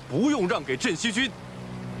本就不用让给镇西军。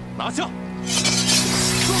拿下！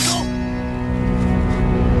住手！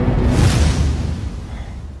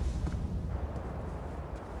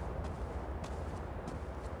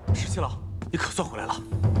十七郎，你可算回来了。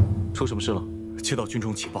出什么事了？接到军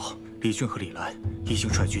中急报，李俊和李兰已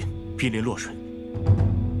经率军兵临洛水。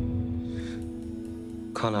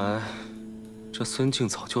看来，这孙敬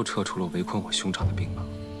早就撤出了围困我兄长的兵马。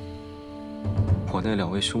我那2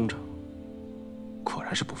位兄长，果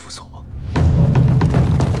然是不负所望。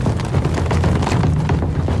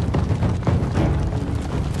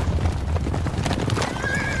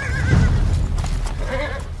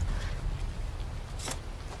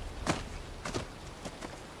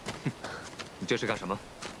你这是干什么？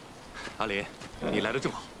阿林，你来的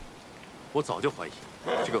正好。我早就怀疑，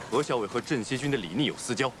这个何校尉和镇西军的李逆有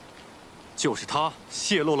私交，就是他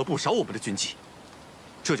泄露了不少我们的军纪，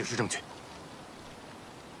这就是证据。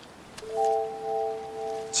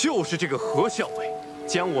就是这个何校尉，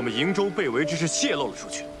将我们瀛州被围之事泄露了出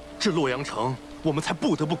去，这洛阳城我们才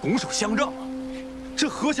不得不拱手相让啊！这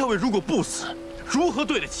何校尉如果不死，如何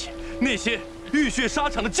对得起那些浴血沙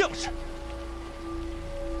场的将士？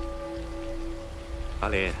阿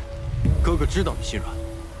林，哥哥知道你心软，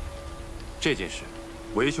这件事，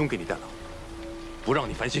为兄给你担了，不让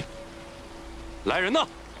你烦心。来人呐！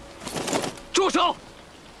住手！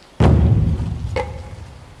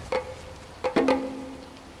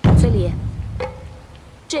崔离，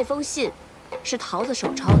这封信是桃子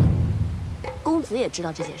手抄的，公子也知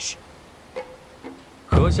道这件事。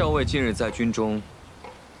何校尉近日在军中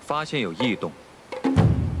发现有异动，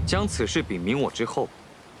将此事禀明我之后，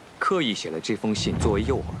刻意写了这封信作为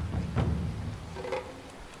诱饵，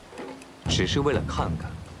只是为了看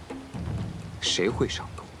看谁会上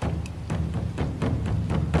钩。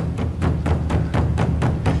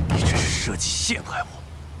你这是设计陷害我！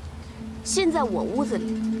信在我屋子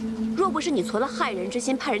里，若不是你存了害人之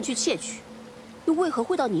心，派人去窃取，又为何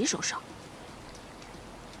会到你手上？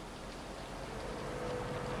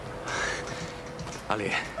阿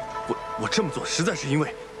林，我这么做实在是因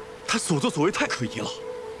为他所作所为太可疑了。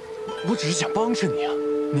我只是想帮着你啊，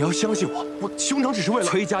你要相信我，我兄长只是为了……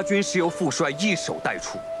崔家军是由副帅一手带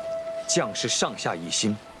出，将士上下一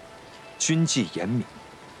心，军纪严明，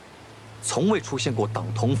从未出现过党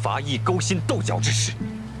同伐异、勾心斗角之事。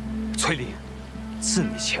崔林，自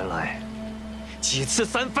你前来，几次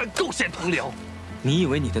三番构陷同僚，你以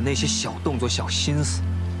为你的那些小动作、小心思，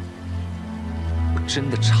我真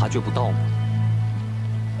的察觉不到吗？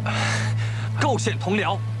构陷同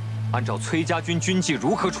僚，按照崔家军军纪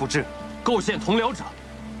如何处置？构陷同僚者，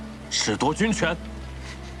褫夺军权，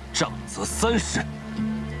杖责30。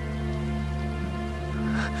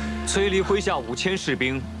崔离麾下5000士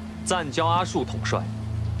兵，暂交阿术统帅。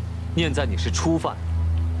念在你是初犯，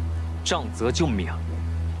杖责就免了。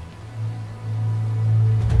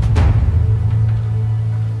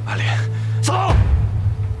阿莲，走！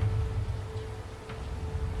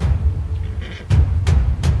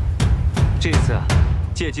这次啊，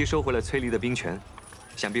借机收回了崔离的兵权，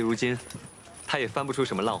想必如今他也翻不出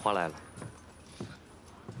什么浪花来了。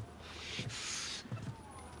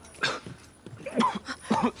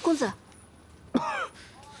公子，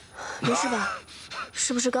没事吧？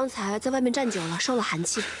是不是刚才在外面站久了，受了寒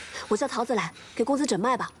气？我叫桃子来给公子诊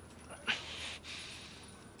脉吧。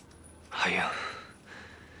海英，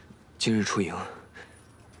今日出营，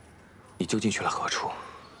你究竟去了何处？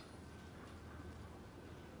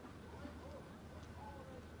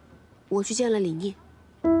我去见了李逆。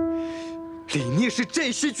李逆是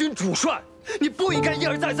镇西军主帅，你不应该一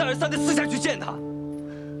而再、再而三的私下去见他。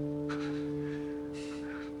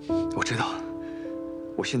我知道，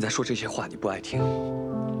我现在说这些话你不爱听，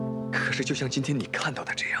可是就像今天你看到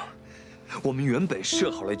的这样，我们原本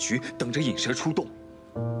设好了局，等着引蛇出洞，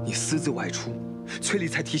你私自外出，崔离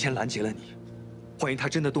才提前拦截了你。万一他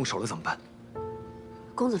真的动手了怎么办？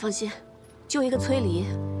公子放心，就一个崔离，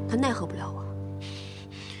他奈何不了我。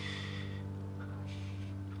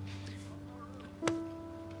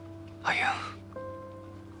哎呀，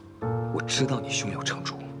我知道你胸有成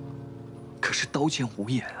竹，可是刀剑无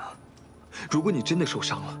眼啊！如果你真的受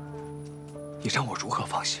伤了，你让我如何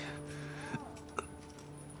放心？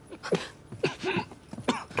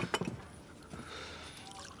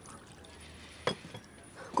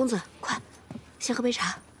公子，快，先喝杯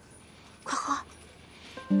茶，快喝。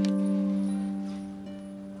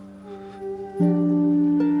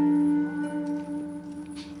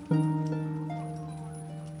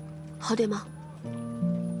好点吗？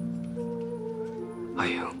阿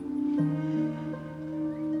莹，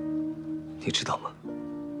你知道吗？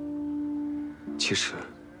其实，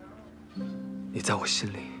你在我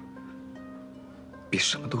心里比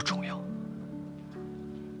什么都重要，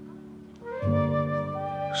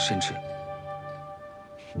甚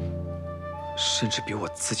至比我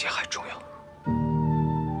自己还重要。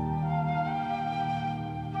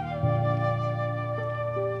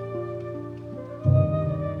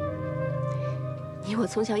你我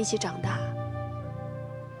从小一起长大，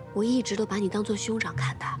我一直都把你当作兄长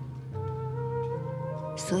看待，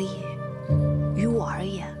所以于我而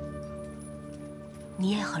言，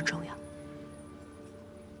你也很重要。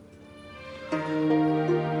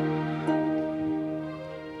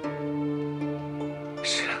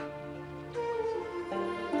是啊，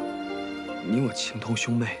你我情同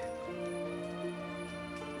兄妹，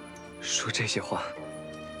说这些话，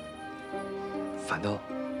反倒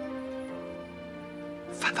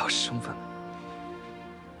生分了。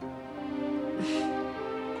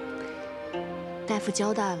大夫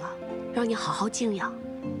交代了，让你好好静养，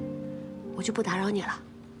我就不打扰你了。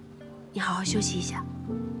你好好休息一下。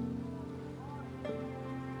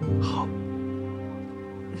好。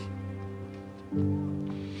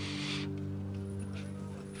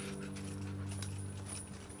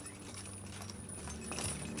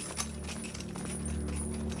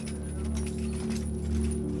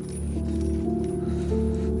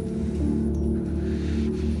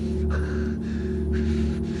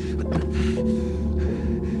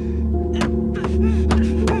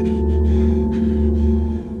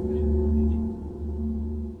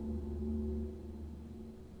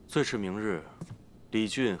最迟明日，李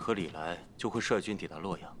俊和李来就会率军抵达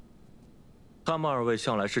洛阳。他们二位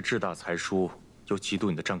向来是志大才疏，又嫉妒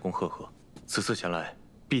你的战功赫赫，此次前来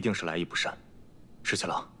必定是来意不善。石七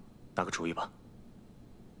郎，拿个主意吧。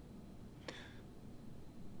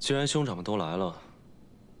既然兄长们都来了，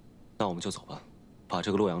那我们就走吧，把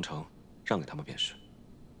这个洛阳城让给他们便是。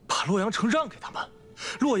把洛阳城让给他们？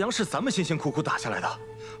洛阳是咱们辛辛苦苦打下来的，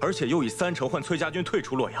而且又以3城换崔家军退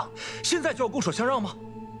出洛阳，现在就要拱手相让吗？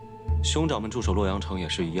兄长们驻守洛阳城也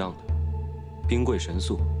是一样的，兵贵神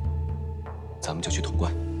速，咱们就去统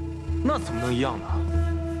关。那怎么能一样呢？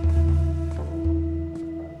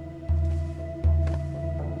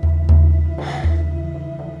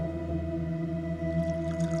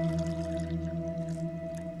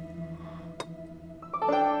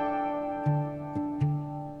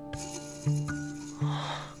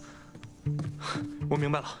我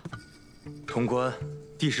明白了，潼关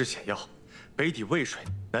地势险要，北抵渭水，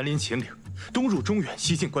南临秦岭，东入中原，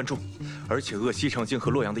西进关中，而且扼西长京和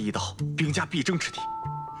洛阳的驿道，兵家必争之地。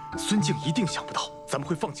孙敬一定想不到咱们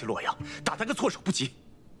会放弃洛阳，打他个措手不及。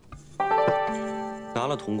拿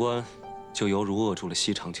了潼关，就犹如扼住了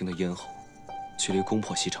西长京的咽喉，距离攻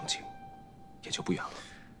破西长京也就不远了。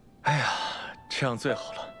哎呀，这样最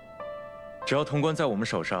好了。只要潼关在我们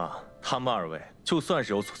手上，他们二位就算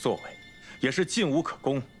是有所作为，也是进无可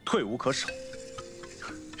攻，退无可守。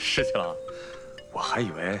石七郎，我还以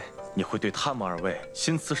为你会对他们二位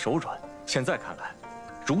心慈手软，现在看来，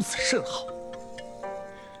如此甚好。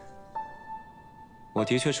我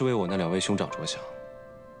的确是为我那2位兄长着想，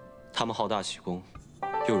他们好大喜功，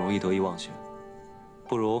又容易得意忘形，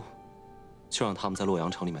不如就让他们在洛阳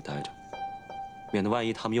城里面待着，免得万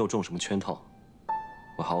一他们又中什么圈套，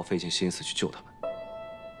我还要费尽心思去救他们。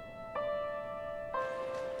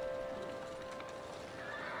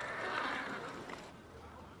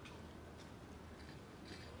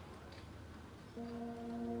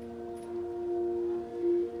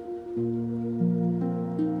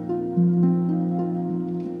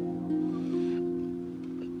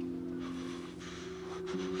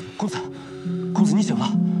公子，你醒了。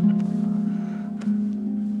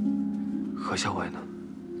何校尉呢？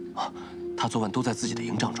啊，他昨晚都在自己的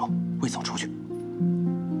营帐中，未曾出去。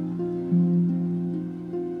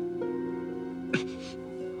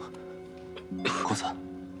公子，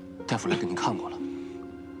大夫来给您看过了，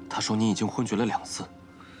他说您已经昏厥了2次，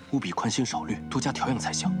务必宽心少虑，多加调养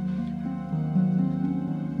才行。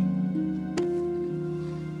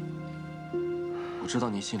我知道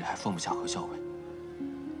您心里还放不下何校尉。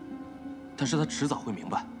但是他迟早会明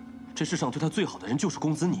白，这世上对他最好的人就是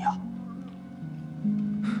公子你啊！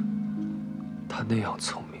他那样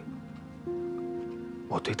聪明，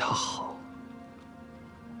我对他好，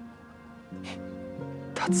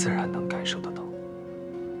他自然能感受得到。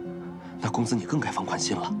那公子你更该放宽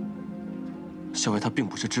心了。校尉他并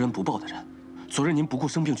不是知恩不报的人，昨日您不顾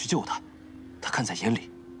生病去救他，他看在眼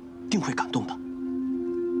里，定会感动的。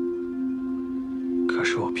可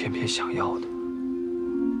是我偏偏想要的，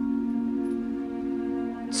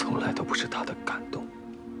从来都不是他的感动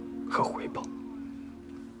和回报。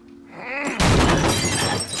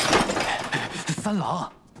三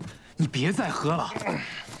郎，你别再喝了，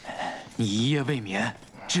你一夜未眠，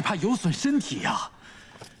只怕有损身体呀。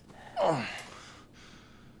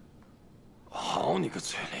好你个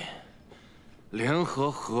崔林，联合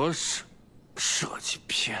何氏，设计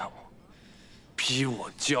骗我，逼我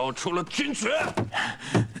交出了军权。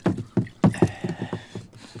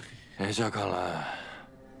眼下看来，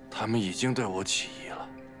他们已经对我起疑了。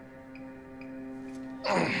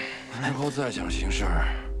日后再想行事，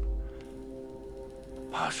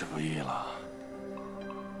怕是不易了。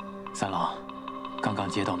三郎，刚刚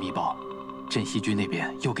接到密报，镇西军那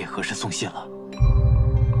边又给何氏送信了。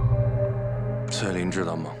翠林知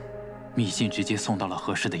道吗？密信直接送到了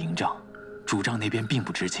何氏的营帐，主帐那边并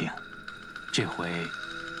不知情。这回，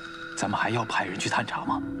咱们还要派人去探查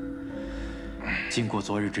吗？经过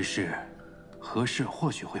昨日之事，何氏或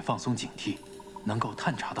许会放松警惕，能够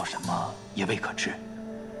探查到什么也未可知。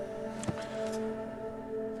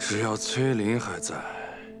只要崔林还在，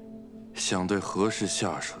想对何氏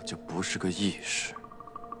下手就不是个易事。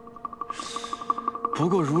不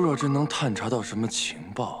过，如若真能探查到什么情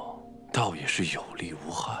报，倒也是有利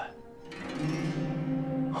无害。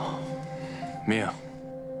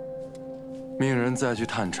命人再去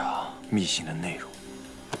探查密信的内容，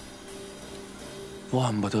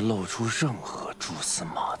万不得露出任何蛛丝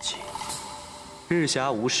马迹。日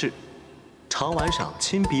暇无事，常玩赏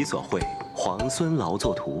亲笔所绘皇孙劳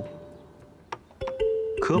作图，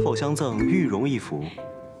可否相赠玉容一幅，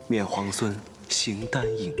免皇孙形单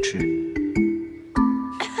影只。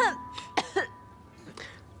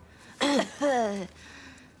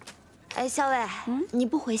哎，校尉，你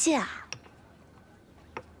不回信啊？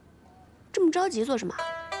这么着急做什么？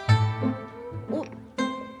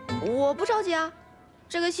我不着急啊，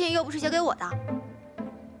这个信又不是写给我的。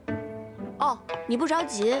哦，你不着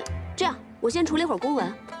急，这样我先处理会儿公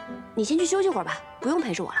文，你先去休息会儿吧，不用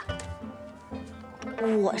陪着我了。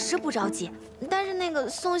我是不着急，但是那个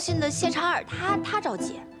送信的谢长尔他着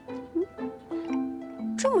急。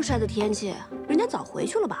这么晒的天气，人家早回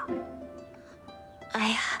去了吧？哎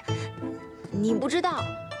呀，你不知道，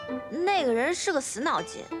那个人是个死脑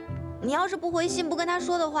筋。你要是不回信，不跟他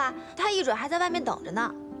说的话，他一准还在外面等着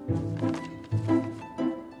呢。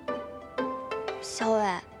小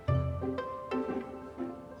伟，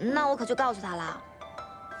那我可就告诉他了。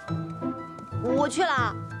我去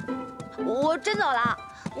了，我真走了。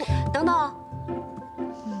等等，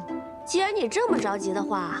既然你这么着急的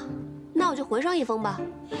话，那我就回上一封吧，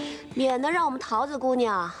免得让我们桃子姑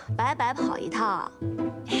娘白白跑一趟。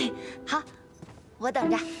好，我等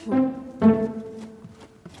着。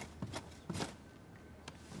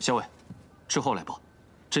校尉，之后来报，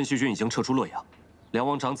镇西军已经撤出洛阳，梁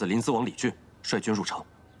王长子临淄王李俊率军入城，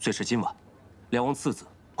最迟今晚，梁王次子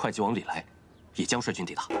会稽王李来也将率军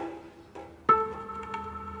抵达。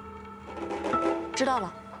知道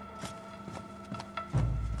了。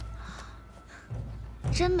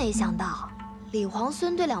真没想到，李皇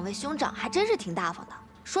孙对两位兄长还真是挺大方的，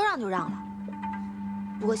说让就让了。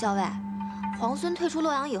不过校尉，皇孙退出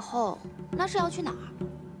洛阳以后，那是要去哪儿？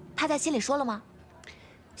他在信里说了吗？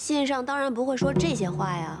信上当然不会说这些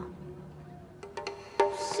话呀。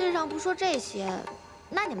信上不说这些，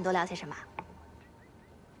那你们都聊些什么？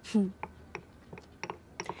哼，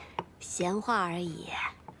闲话而已。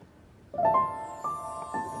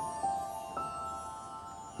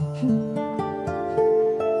哼。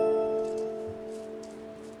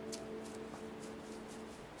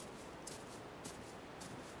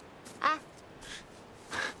哎，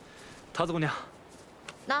桃子姑娘，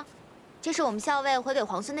那，这是我们校尉回给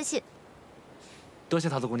皇孙的信。多谢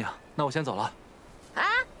桃子姑娘，那我先走了。啊？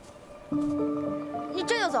你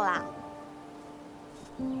这就走了？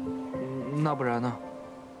那不然呢？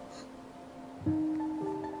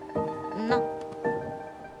那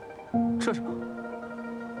这什么？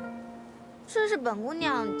这是本姑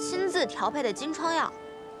娘亲自调配的金疮药，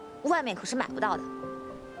外面可是买不到的。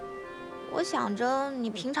我想着你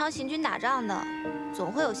平常行军打仗的，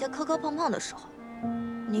总会有些磕磕碰碰的时候，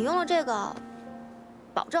你用了这个，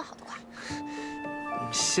保证好得快。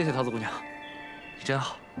谢谢桃子姑娘，你真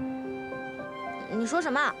好。你说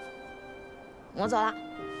什么？我走了。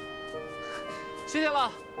谢谢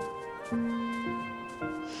了。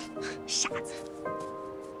傻子。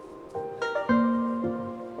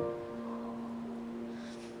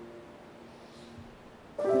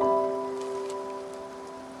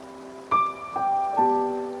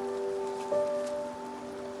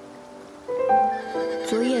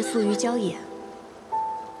昨夜宿于郊野，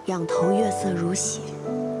仰头月色如洗，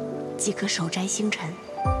即可手摘星辰。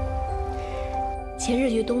前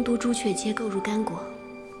日于东都朱雀街购入干果，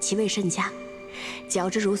其味甚佳，嚼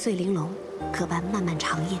之如碎玲珑，可伴漫漫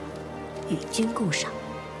长夜，与君共赏。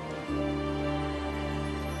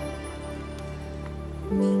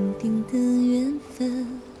命定的缘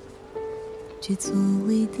分，却错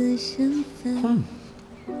位的身份。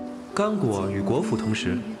干果与果脯同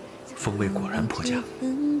食，风味果然颇佳。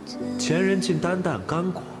前人竟单啖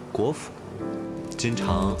干果、果脯，今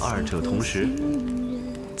尝二者同食，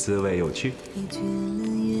滋味有趣。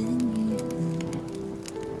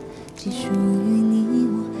只属于你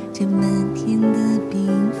我这满天的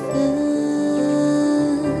缤纷。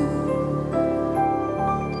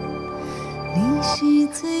你是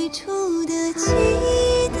最初的期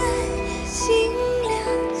待，心亮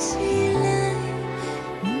起来。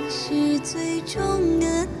你是最终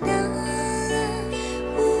的答案，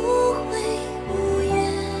无悔无怨。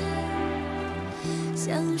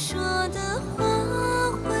想说的话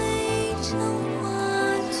汇成画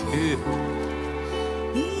卷。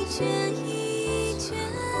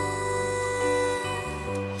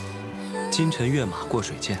今晨跃马过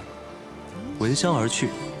水涧，闻香而去，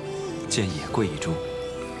见野桂一株。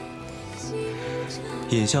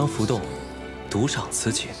饮香浮动，独赏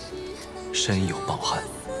此景，深有抱憾。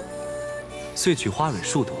遂取花蕊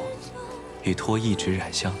数朵，与托一纸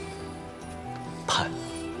染香，盼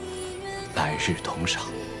来日同赏。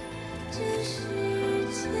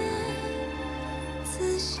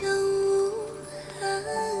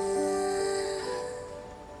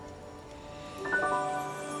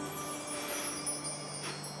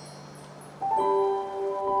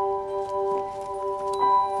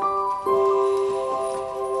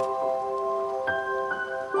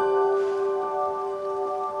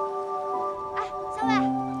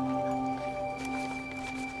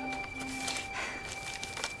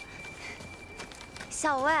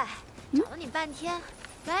小魏，找了你半天，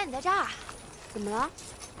原来你在这儿。怎么了？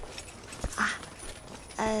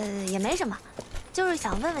也没什么，就是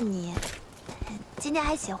想问问你，今天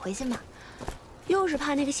还写回信吗？又是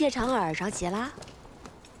怕那个谢长耳着急啦？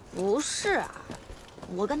不是，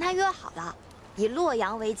我跟他约好了，以洛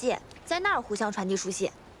阳为界，在那儿互相传递书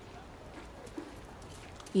信。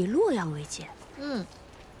以洛阳为界？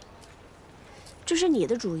这是你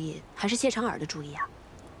的主意，还是谢长耳的主意啊？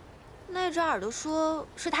那只耳朵说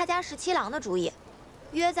是他家17郎的主意，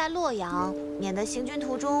约在洛阳，免得行军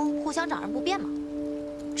途中互相找人不便嘛。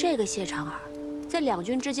这个谢长耳在两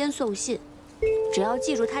军之间送信，只要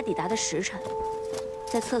记住他抵达的时辰，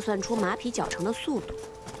再测算出马匹脚程的速度，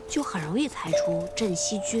就很容易猜出镇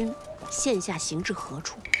西军现下行至何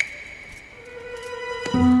处。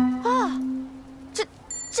啊，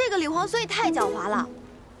这个李皇孙也太狡猾了。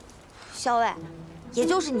小伟，也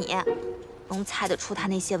就是你。能猜得出他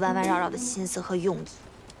那些弯弯绕绕的心思和用意。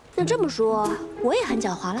那这么说，我也很狡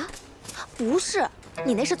猾了？不是，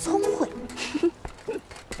你那是聪慧。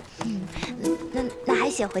那还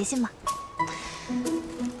写回信吗？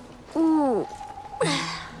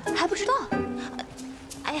还不知道。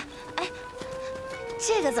哎，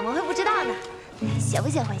这个怎么会不知道呢？写不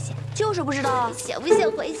写回信？就是不知道。写不写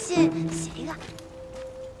回信？写一个。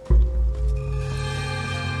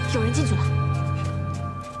有人进去了。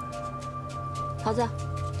桃子，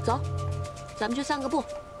走，咱们去散个步。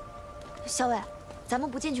小伟，咱们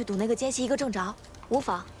不进去堵那个奸细一个正着。无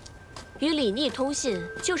妨，与李逆通信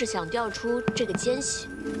就是想调出这个奸细。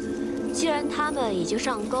既然他们已经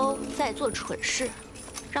上钩，在做蠢事，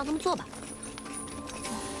让他们做吧。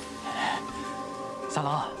三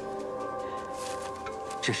郎，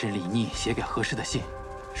这是李逆写给何氏的信，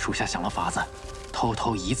属下想了法子，偷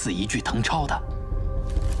偷一字一句誊抄的。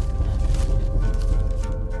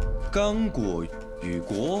干果与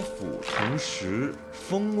果脯同食，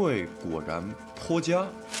风味果然颇佳。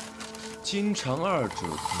今尝二者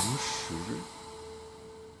同食。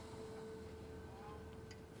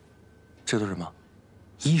这都是什么？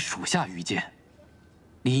依属下愚见，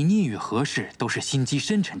李逆与何氏都是心机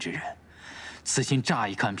深沉之人，此信乍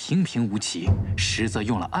一看平平无奇，实则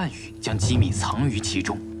用了暗语将机密藏于其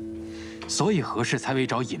中，所以何氏才为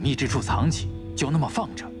找隐秘之处藏起，就那么放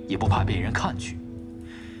着，也不怕被人看去。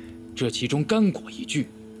这其中干果一句，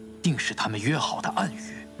定是他们约好的暗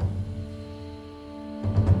语。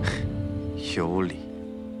有理。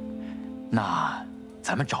那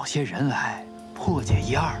咱们找些人来破解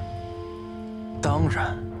一二。当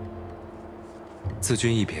然。自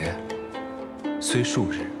君一别，虽数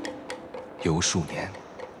日，犹数年，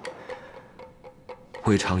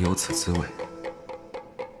未尝有此滋味，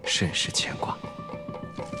甚是牵挂。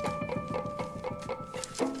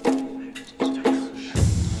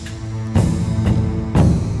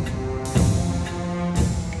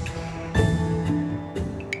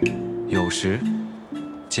时，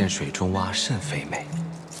见水中蛙甚肥美，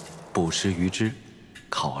捕食鱼之，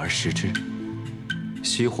烤而食之。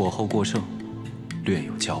熄火后过剩，略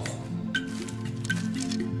有焦糊。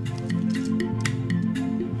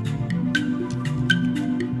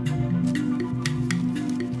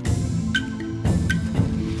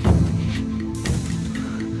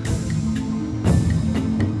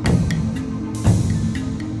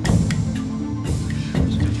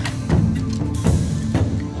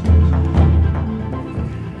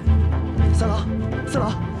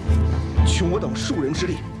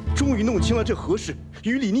终于弄清了这何氏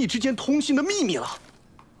与李逆之间通信的秘密了。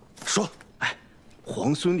说，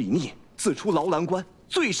皇孙李逆自出劳兰关，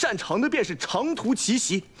最擅长的便是长途奇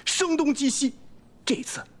袭、声东击西。这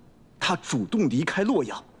次，他主动离开洛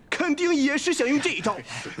阳，肯定也是想用这一招。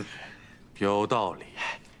有道理，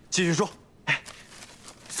继续说。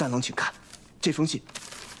三郎，请看，这封信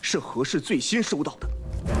是何氏最新收到的。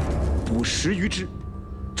捕食鱼之，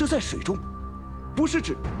这在水中，不是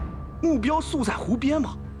指目标宿在湖边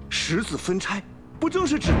吗？十字分拆，不正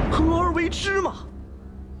是指合而为之吗？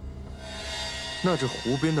那这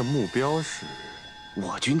湖边的目标是？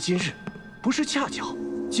我军今日不是恰巧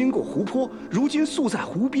经过湖泊，如今宿在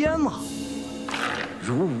湖边吗？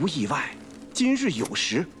如无意外，今日有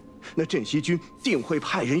时，那镇西军定会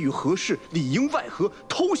派人与何氏里应外合，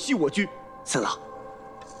偷袭我军。三郎，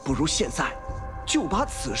不如现在就把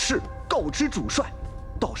此事告知主帅。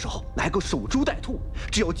到时候来个守株待兔，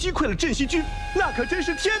只要击溃了镇西军，那可真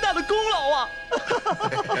是天大的功劳啊！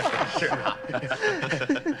是啊，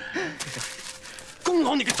功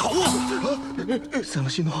劳你个头啊！三郎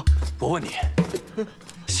息怒，我问你，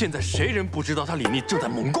现在谁人不知道他李逆正在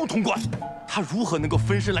猛攻潼关？他如何能够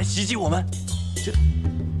分身来袭击我们？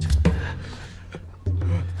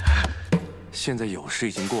现在有事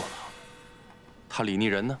已经过了，他李逆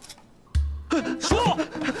人呢？说！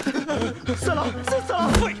三郎，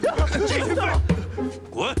废！这群废！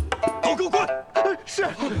滚！都给我滚！是，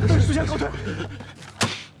属下告退。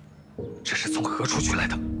这是从何处取来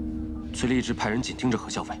的？崔立一直派人紧盯着何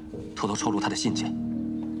校尉，偷偷抄录他的信件。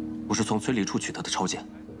我是从崔立处取得的抄件。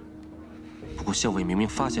不过校尉明明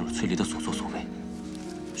发现了崔离的所作所为，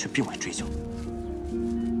却并未追究。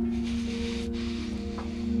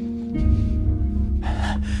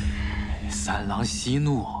三郎息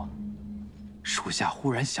怒。属下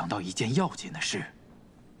忽然想到一件要紧的事：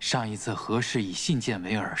上一次何氏以信件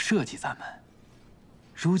为饵设计咱们，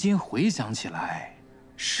如今回想起来，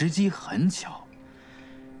时机很巧，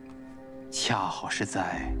恰好是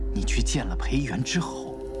在你去见了裴元之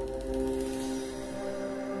后。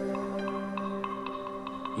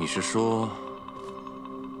你是说，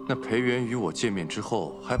那裴元与我见面之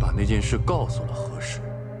后，还把那件事告诉了何氏，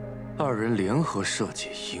二人联合设计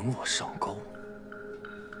引我上钩？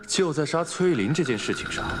就在杀崔林这件事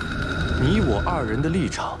情上，你我二人的立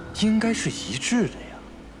场应该是一致的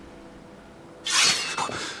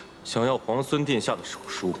呀。想要皇孙殿下的手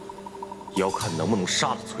书，也要看能不能杀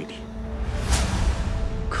了崔林。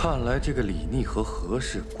看来这个李逆和何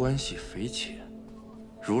氏关系匪浅，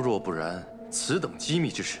如若不然，此等机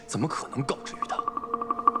密之事怎么可能告知于他？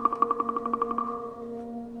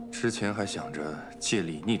之前还想着借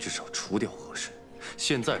李逆之手除掉何氏，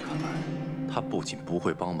现在看来，他不仅不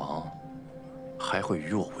会帮忙，还会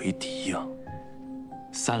与我为敌呀。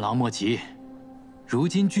三郎莫急，如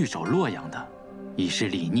今据守洛阳的已是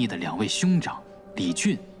李逆的两位兄长李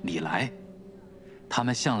俊、李来，他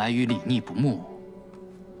们向来与李逆不睦，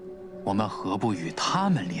我们何不与他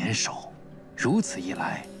们联手？如此一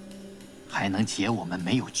来，还能解我们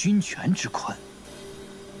没有军权之困。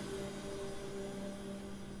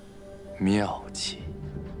妙计。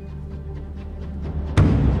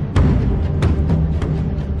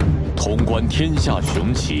潼关天下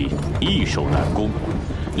雄起，易守难攻。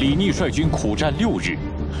李逆率军苦战6日，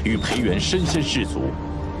与裴元身先士卒，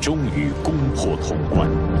终于攻破潼关。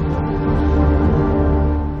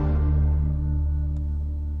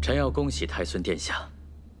臣要恭喜太孙殿下，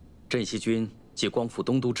镇西军继光复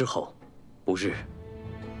东都之后，不日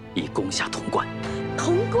已攻下潼关。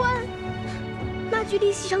潼关，那距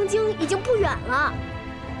离西长京已经不远了。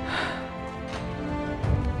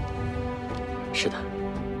是的，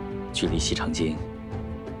距离西长京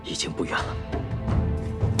已经不远了。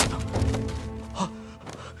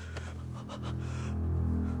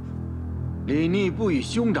李逆不与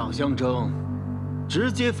兄长相争，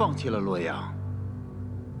直接放弃了洛阳。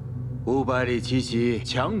500里奇袭，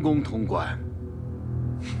强攻潼关。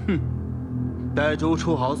哼，带猪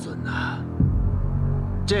出好笋呐！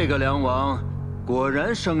这个梁王果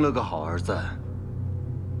然生了个好儿子。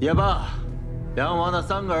也罢，梁王的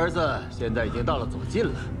3个儿子现在已经到了左近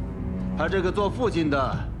了，他这个做父亲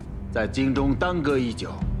的在京中耽搁已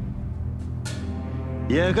久，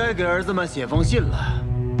也该给儿子们写封信了。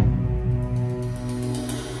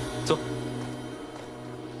走。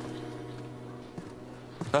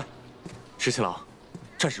哎，石七郎，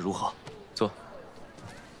战事如何？坐。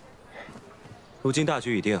如今大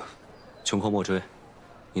局已定，穷寇莫追。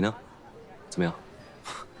你呢？怎么样？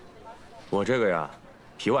我这个呀，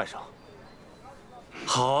皮外伤。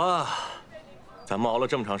好啊，咱们熬了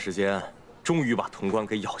这么长时间，终于把潼关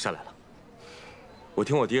给咬下来了。我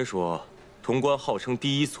听我爹说，潼关号称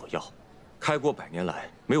第一锁要，开国100年来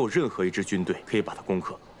没有任何一支军队可以把它攻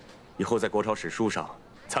克。以后在国朝史书上，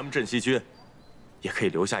咱们镇西军也可以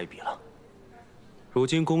留下一笔了。如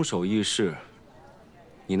今攻守易势，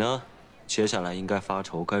你呢？接下来应该发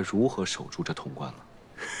愁该如何守住这潼关了。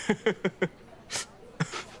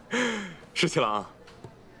石七郎，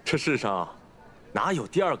这世上哪有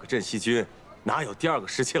第2个镇西军，哪有第2个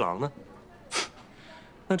石七郎呢？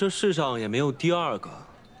那这世上也没有第2个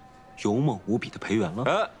勇猛无比的裴元了。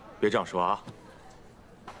哎，别这样说啊！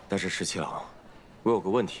但是石七郎，我有个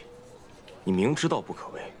问题，你明知道不可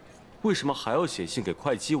为，为什么还要写信给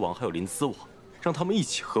会稽王还有临淄王，让他们一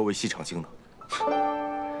起合围西长京呢？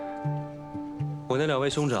我那2位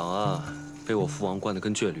兄长啊，被我父王惯得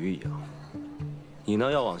跟倔驴一样。你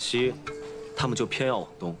呢要往西，他们就偏要往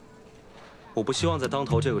东。我不希望在当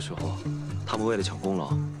头这个时候，他们为了抢功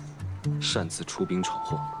劳，擅自出兵闯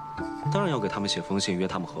祸。当然要给他们写封信约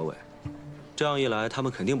他们合围。这样一来，他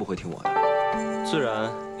们肯定不会听我的，自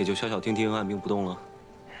然也就小小丁丁按兵不动了。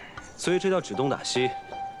所以这叫指东打西，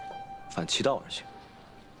反其道而行。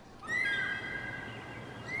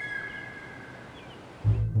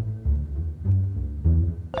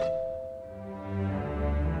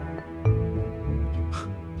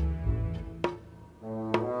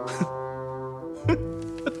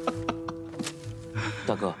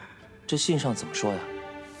大哥，这信上怎么说呀？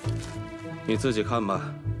你自己看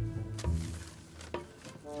吧。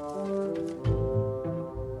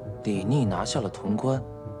李逆拿下了潼关，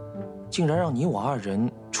竟然让你我2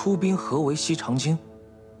人出兵合围西长京。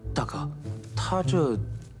大哥，他这……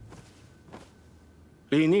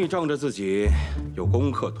李逆仗着自己有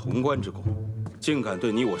攻克潼关之功，竟敢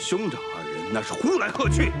对你我兄长2人那是呼来喝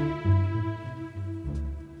去。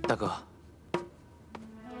大哥，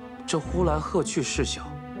这呼来喝去事小，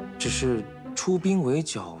只是出兵围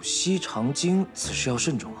剿西长京，此事要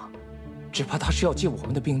慎重啊！只怕他是要借我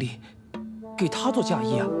们的兵力，给他做嫁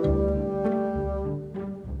衣啊！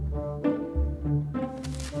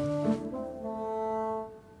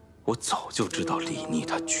我早就知道李逆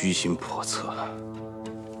他居心叵测，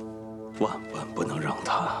万万不能让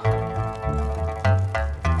他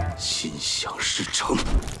心想事成。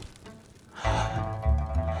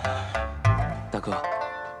大哥，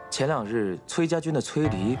前2日崔家军的崔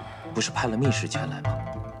离不是派了密使前来吗？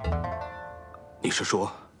你是说，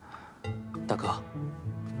大哥，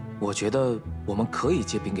我觉得我们可以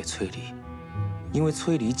借兵给崔离，因为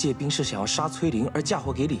崔离借兵是想要杀崔林而嫁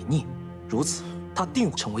祸给李逆，如此他定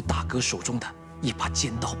会成为大哥手中的一把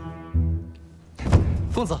尖刀。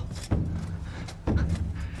公子，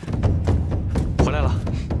回来了，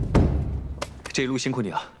这一路辛苦你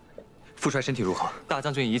了。副帅身体如何？大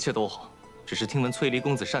将军一切都好。只是听闻崔离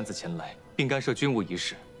公子擅自前来，并干涉军务一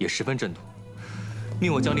事，也十分震怒，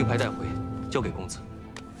命我将令牌带回，交给公子。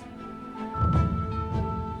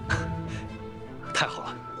太好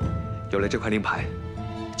了，有了这块令牌，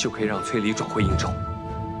就可以让崔离转回营州，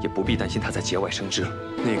也不必担心他在节外生枝了。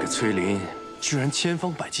那个崔林居然千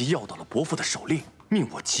方百计要到了伯父的手令，命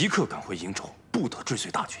我即刻赶回营州，不得追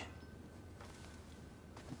随大军。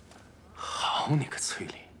好你个崔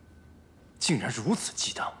林，竟然如此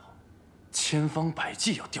忌惮我！千方百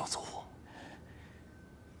计要调走我。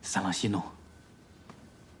三郎息怒，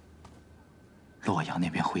洛阳那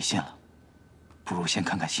边回信了，不如先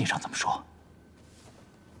看看信上怎么说。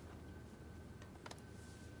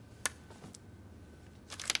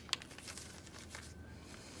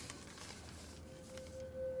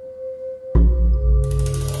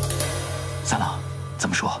三郎怎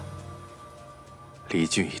么说？李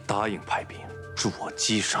俊已答应派兵助我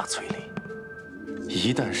击杀崔林。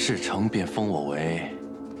一旦事成，便封我为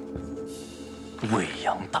魏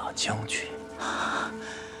阳大将军。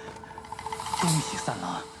恭喜三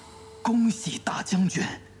郎，恭喜大将军！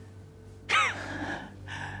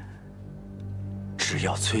只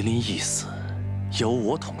要崔林一死，由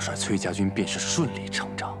我统帅崔家军便是顺理成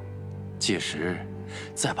章。届时，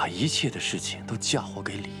再把一切的事情都嫁祸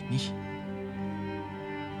给李逆，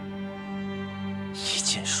一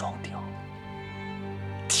箭双雕，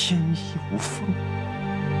天衣无缝。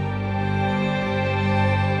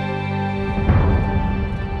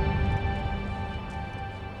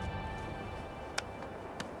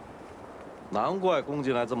难怪攻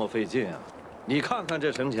进来这么费劲啊！你看看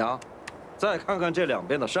这城墙，再看看这两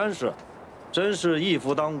边的山势，真是一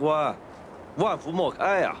夫当关，万夫莫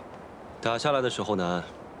开呀！打下来的时候难，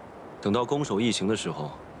等到攻守易行的时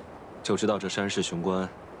候，就知道这山势雄关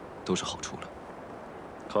都是好处了。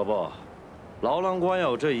可不，牢囊关要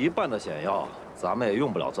有这一半的险要，咱们也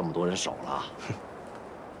用不了这么多人手了。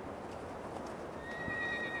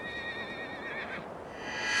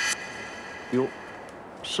哟，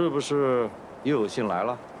是不是又有信来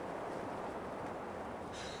了？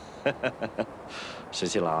石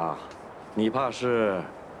七郎，你怕是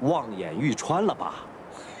望眼欲穿了吧？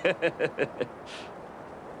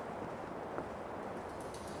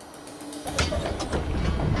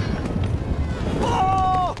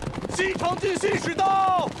报！西城进信使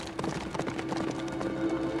到！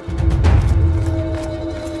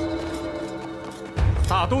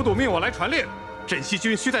大都督命我来传令。 镇西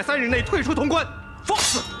军需在3日内退出潼关。放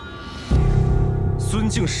肆！孙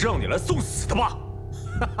敬是让你来送死的吧？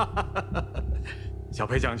小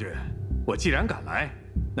裴将军，我既然敢来，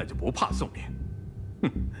那就不怕送命。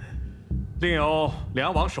哼，另有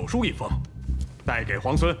梁王手书一封，带给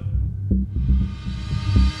皇孙。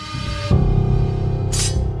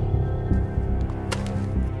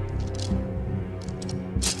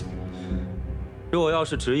若要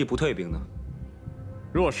是执意不退兵呢？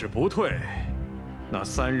若是不退。 那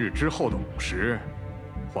3日之后的午时，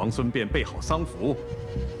皇孙便备好丧服，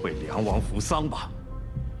为梁王服丧吧。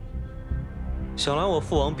想来我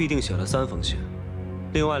父王必定写了3封信，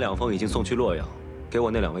另外2封已经送去洛阳，给我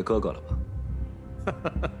那2位哥哥了吧？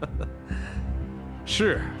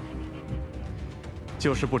是，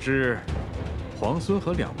就是不知皇孙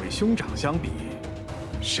和2位兄长相比，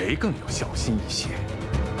谁更有孝心一些？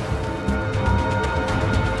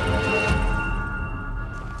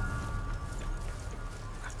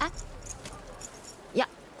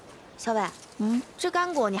 小伟，这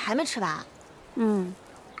干果你还没吃完？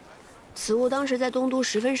此物当时在东都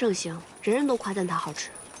十分盛行，人人都夸赞它好吃，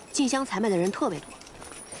进香采买的人特别多。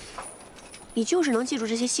你就是能记住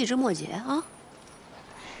这些细枝末节啊？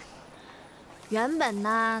原本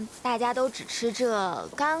呢，大家都只吃这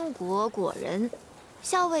干果果仁，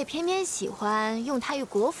校尉偏偏喜欢用它与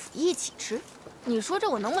果脯一起吃。你说这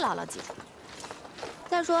我能不牢牢记住？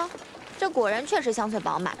再说，这果仁确实香脆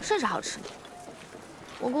饱满，甚是好吃。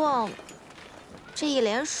 不过，这一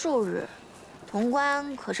连数日，潼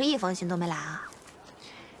关可是1封信都没来啊！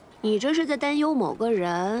你这是在担忧某个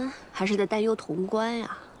人，还是在担忧潼关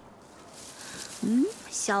呀？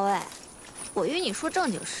小伟，我与你说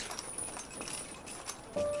正经事。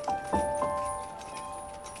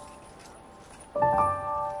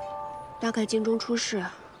大概京中出事，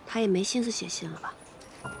他也没心思写信了吧？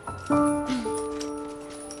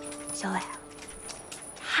小伟，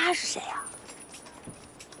他是谁呀？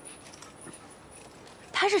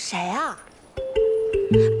 他是谁啊？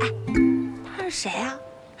哎，他是谁啊？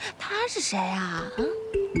他是谁啊？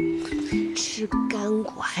吃干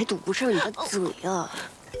果还堵不上你的嘴啊！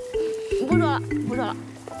不说了，不说了。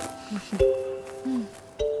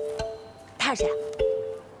他是谁啊？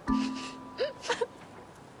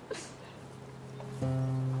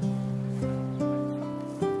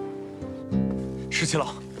石七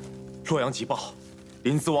郎，洛阳急报，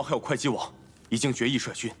临淄王还有会稽王已经决意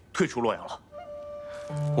率军退出洛阳了。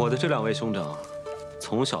 我的这2位兄长，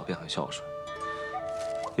从小便很孝顺，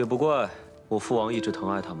也不怪我父王一直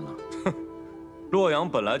疼爱他们了。哼，洛阳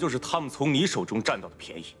本来就是他们从你手中占到的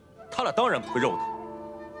便宜，他俩当然不会肉疼。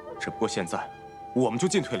只不过现在，我们就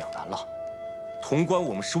进退两难了。潼关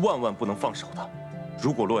我们是万万不能放手的，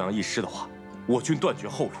如果洛阳一失的话，我军断绝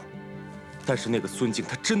后路。但是那个孙敬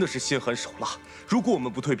他真的是心狠手辣，如果我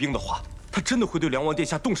们不退兵的话，他真的会对梁王殿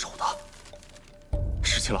下动手的。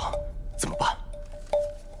石七郎，怎么办？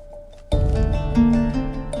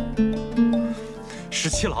 石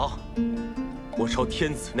七郎，我朝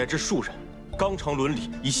天子乃至庶人，纲常伦理，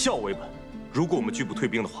以孝为本。如果我们拒不退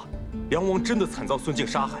兵的话，梁王真的惨遭孙敬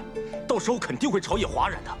杀害，到时候肯定会朝野哗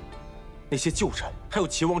然的。那些旧臣还有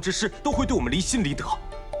秦王之师都会对我们离心离德。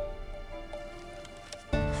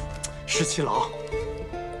石七郎，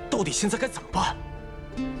到底现在该怎么办？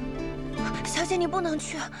小姐，你不能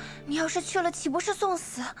去，你要是去了，岂不是送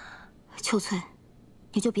死？秋翠，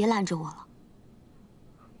你就别拦着我了。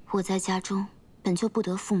我在家中。 本就不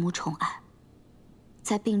得父母宠爱，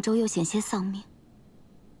在并州又险些丧命。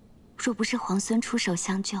若不是皇孙出手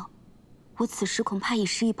相救，我此时恐怕已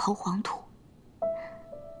是一抔黄土。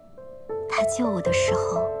他救我的时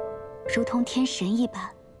候，如同天神一般。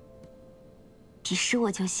彼时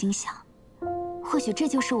我就心想，或许这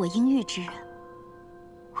就是我应遇之人。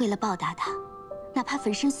为了报答他，哪怕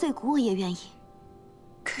粉身碎骨我也愿意。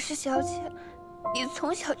可是小姐，你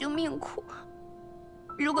从小就命苦，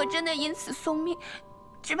如果真的因此送命，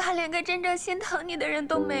只怕连个真正心疼你的人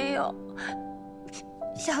都没有。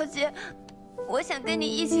小姐，我想跟你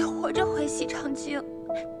一起活着回西长京。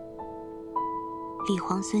李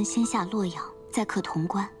皇孙先下洛阳，再克潼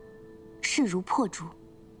关，势如破竹，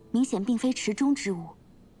明显并非池中之物。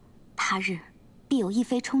他日必有一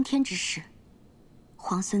飞冲天之事。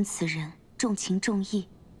皇孙此人重情重义，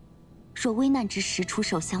若危难之时出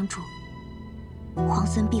手相助，皇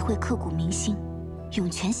孙必会刻骨铭心，涌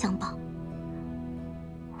泉相帮。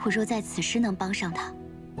我若在此时能帮上他，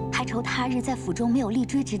还愁他日在府中没有立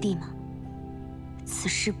锥之地吗？此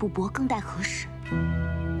事不搏，更待何时？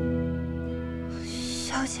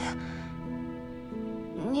小姐，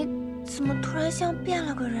你怎么突然像变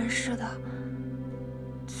了个人似的？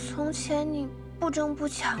从前你不争不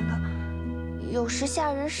抢的，有时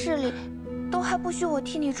下人势力都还不许我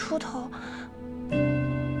替你出头。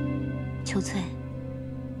秋翠，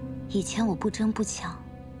以前我不争不抢，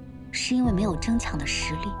是因为没有争抢的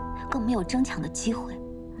实力，更没有争抢的机会，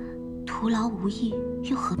徒劳无益，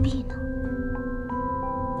又何必呢？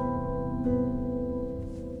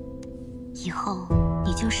以后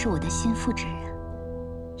你就是我的心腹之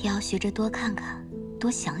人，也要学着多看看，多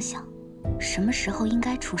想想，什么时候应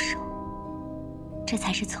该出手，这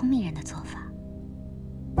才是聪明人的做法。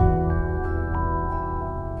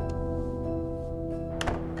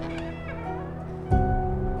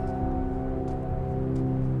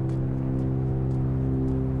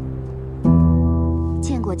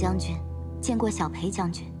见过将军，见过小裴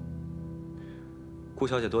将军。顾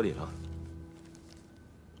小姐多礼了。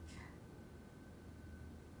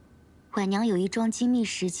婉娘有一桩机密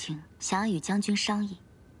事情，想要与将军商议。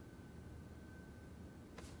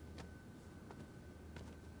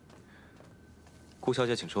顾小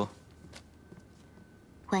姐，请说。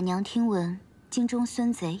婉娘听闻京中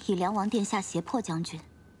孙贼以梁王殿下胁迫将军，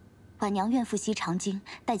婉娘愿赴西长京，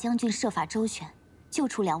待将军设法周旋，救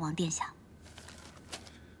出梁王殿下。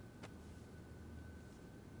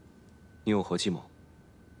你有何计谋？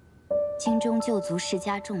京中旧族世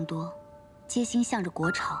家众多，皆心向着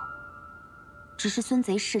国朝。只是孙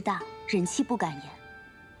贼势大，忍气不敢言，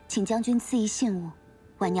请将军赐一信物，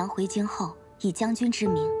婉娘回京后以将军之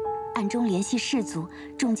名，暗中联系士族，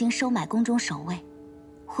重金收买宫中守卫，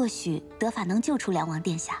或许得法能救出梁王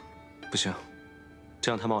殿下。不行，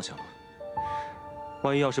这样太冒险了。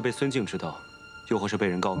万一要是被孙敬知道，又或是被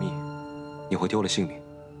人告密，你会丢了性命，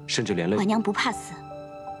甚至连累。婉娘不怕死，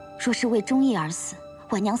若是为忠义而死，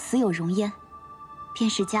婉娘死有容焉。便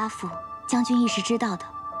是家父，将军亦是知道的。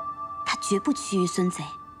他绝不屈于孙贼，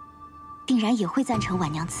定然也会赞成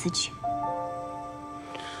婉娘此举。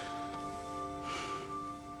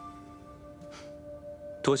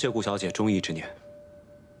多谢顾小姐忠义之念，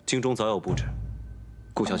京中早有布置，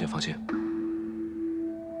顾小姐放心。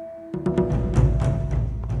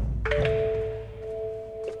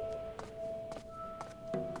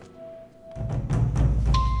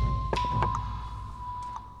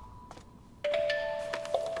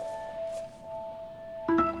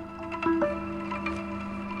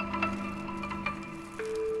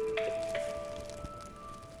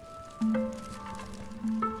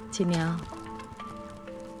锦娘，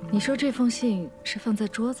你说这封信是放在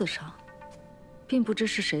桌子上，并不知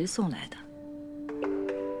是谁送来的。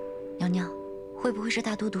娘娘，会不会是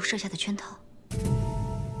大都督设下的圈套？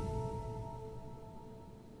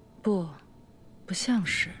不像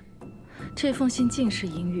是。这封信尽是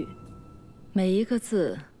阴郁，每一个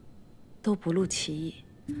字都不露其意。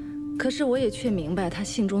可是我也却明白他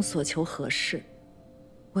信中所求何事。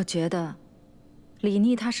我觉得李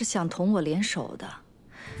逆他是想同我联手的。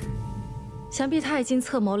想必他已经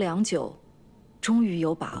策谋良久，终于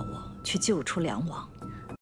有把握去救出梁王。